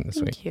recommendation this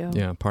week. Thank you.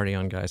 Yeah, party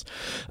on, guys.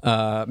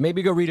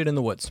 Maybe go read it in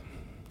the woods.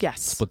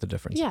 Yes. Split the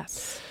difference.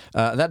 Yes.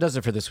 That does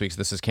it for this week's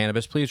This Is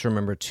Cannabis. Please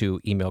remember to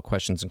email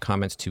questions and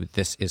comments to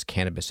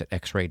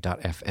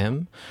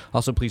thisiscannabis@xray.fm.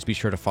 Also, please be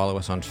sure to follow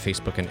us on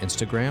Facebook and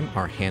Instagram.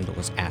 Our handle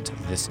is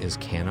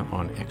 @thisiscanna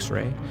on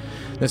X-Ray.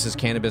 This Is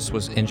Cannabis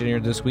was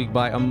engineered this week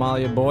by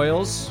Amalia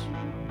Boyles.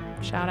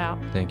 Shout out.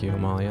 Thank you,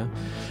 Amalia.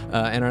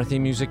 And our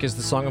theme music is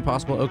The Song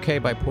Impossible OK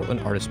by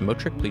Portland artist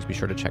Motric. Please be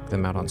sure to check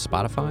them out on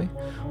Spotify.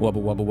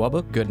 Wubba wubba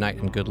wubba. Good night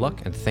and good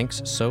luck. And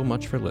thanks so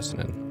much for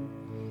listening.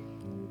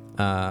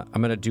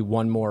 I'm going to do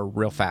one more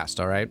real fast,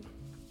 all right?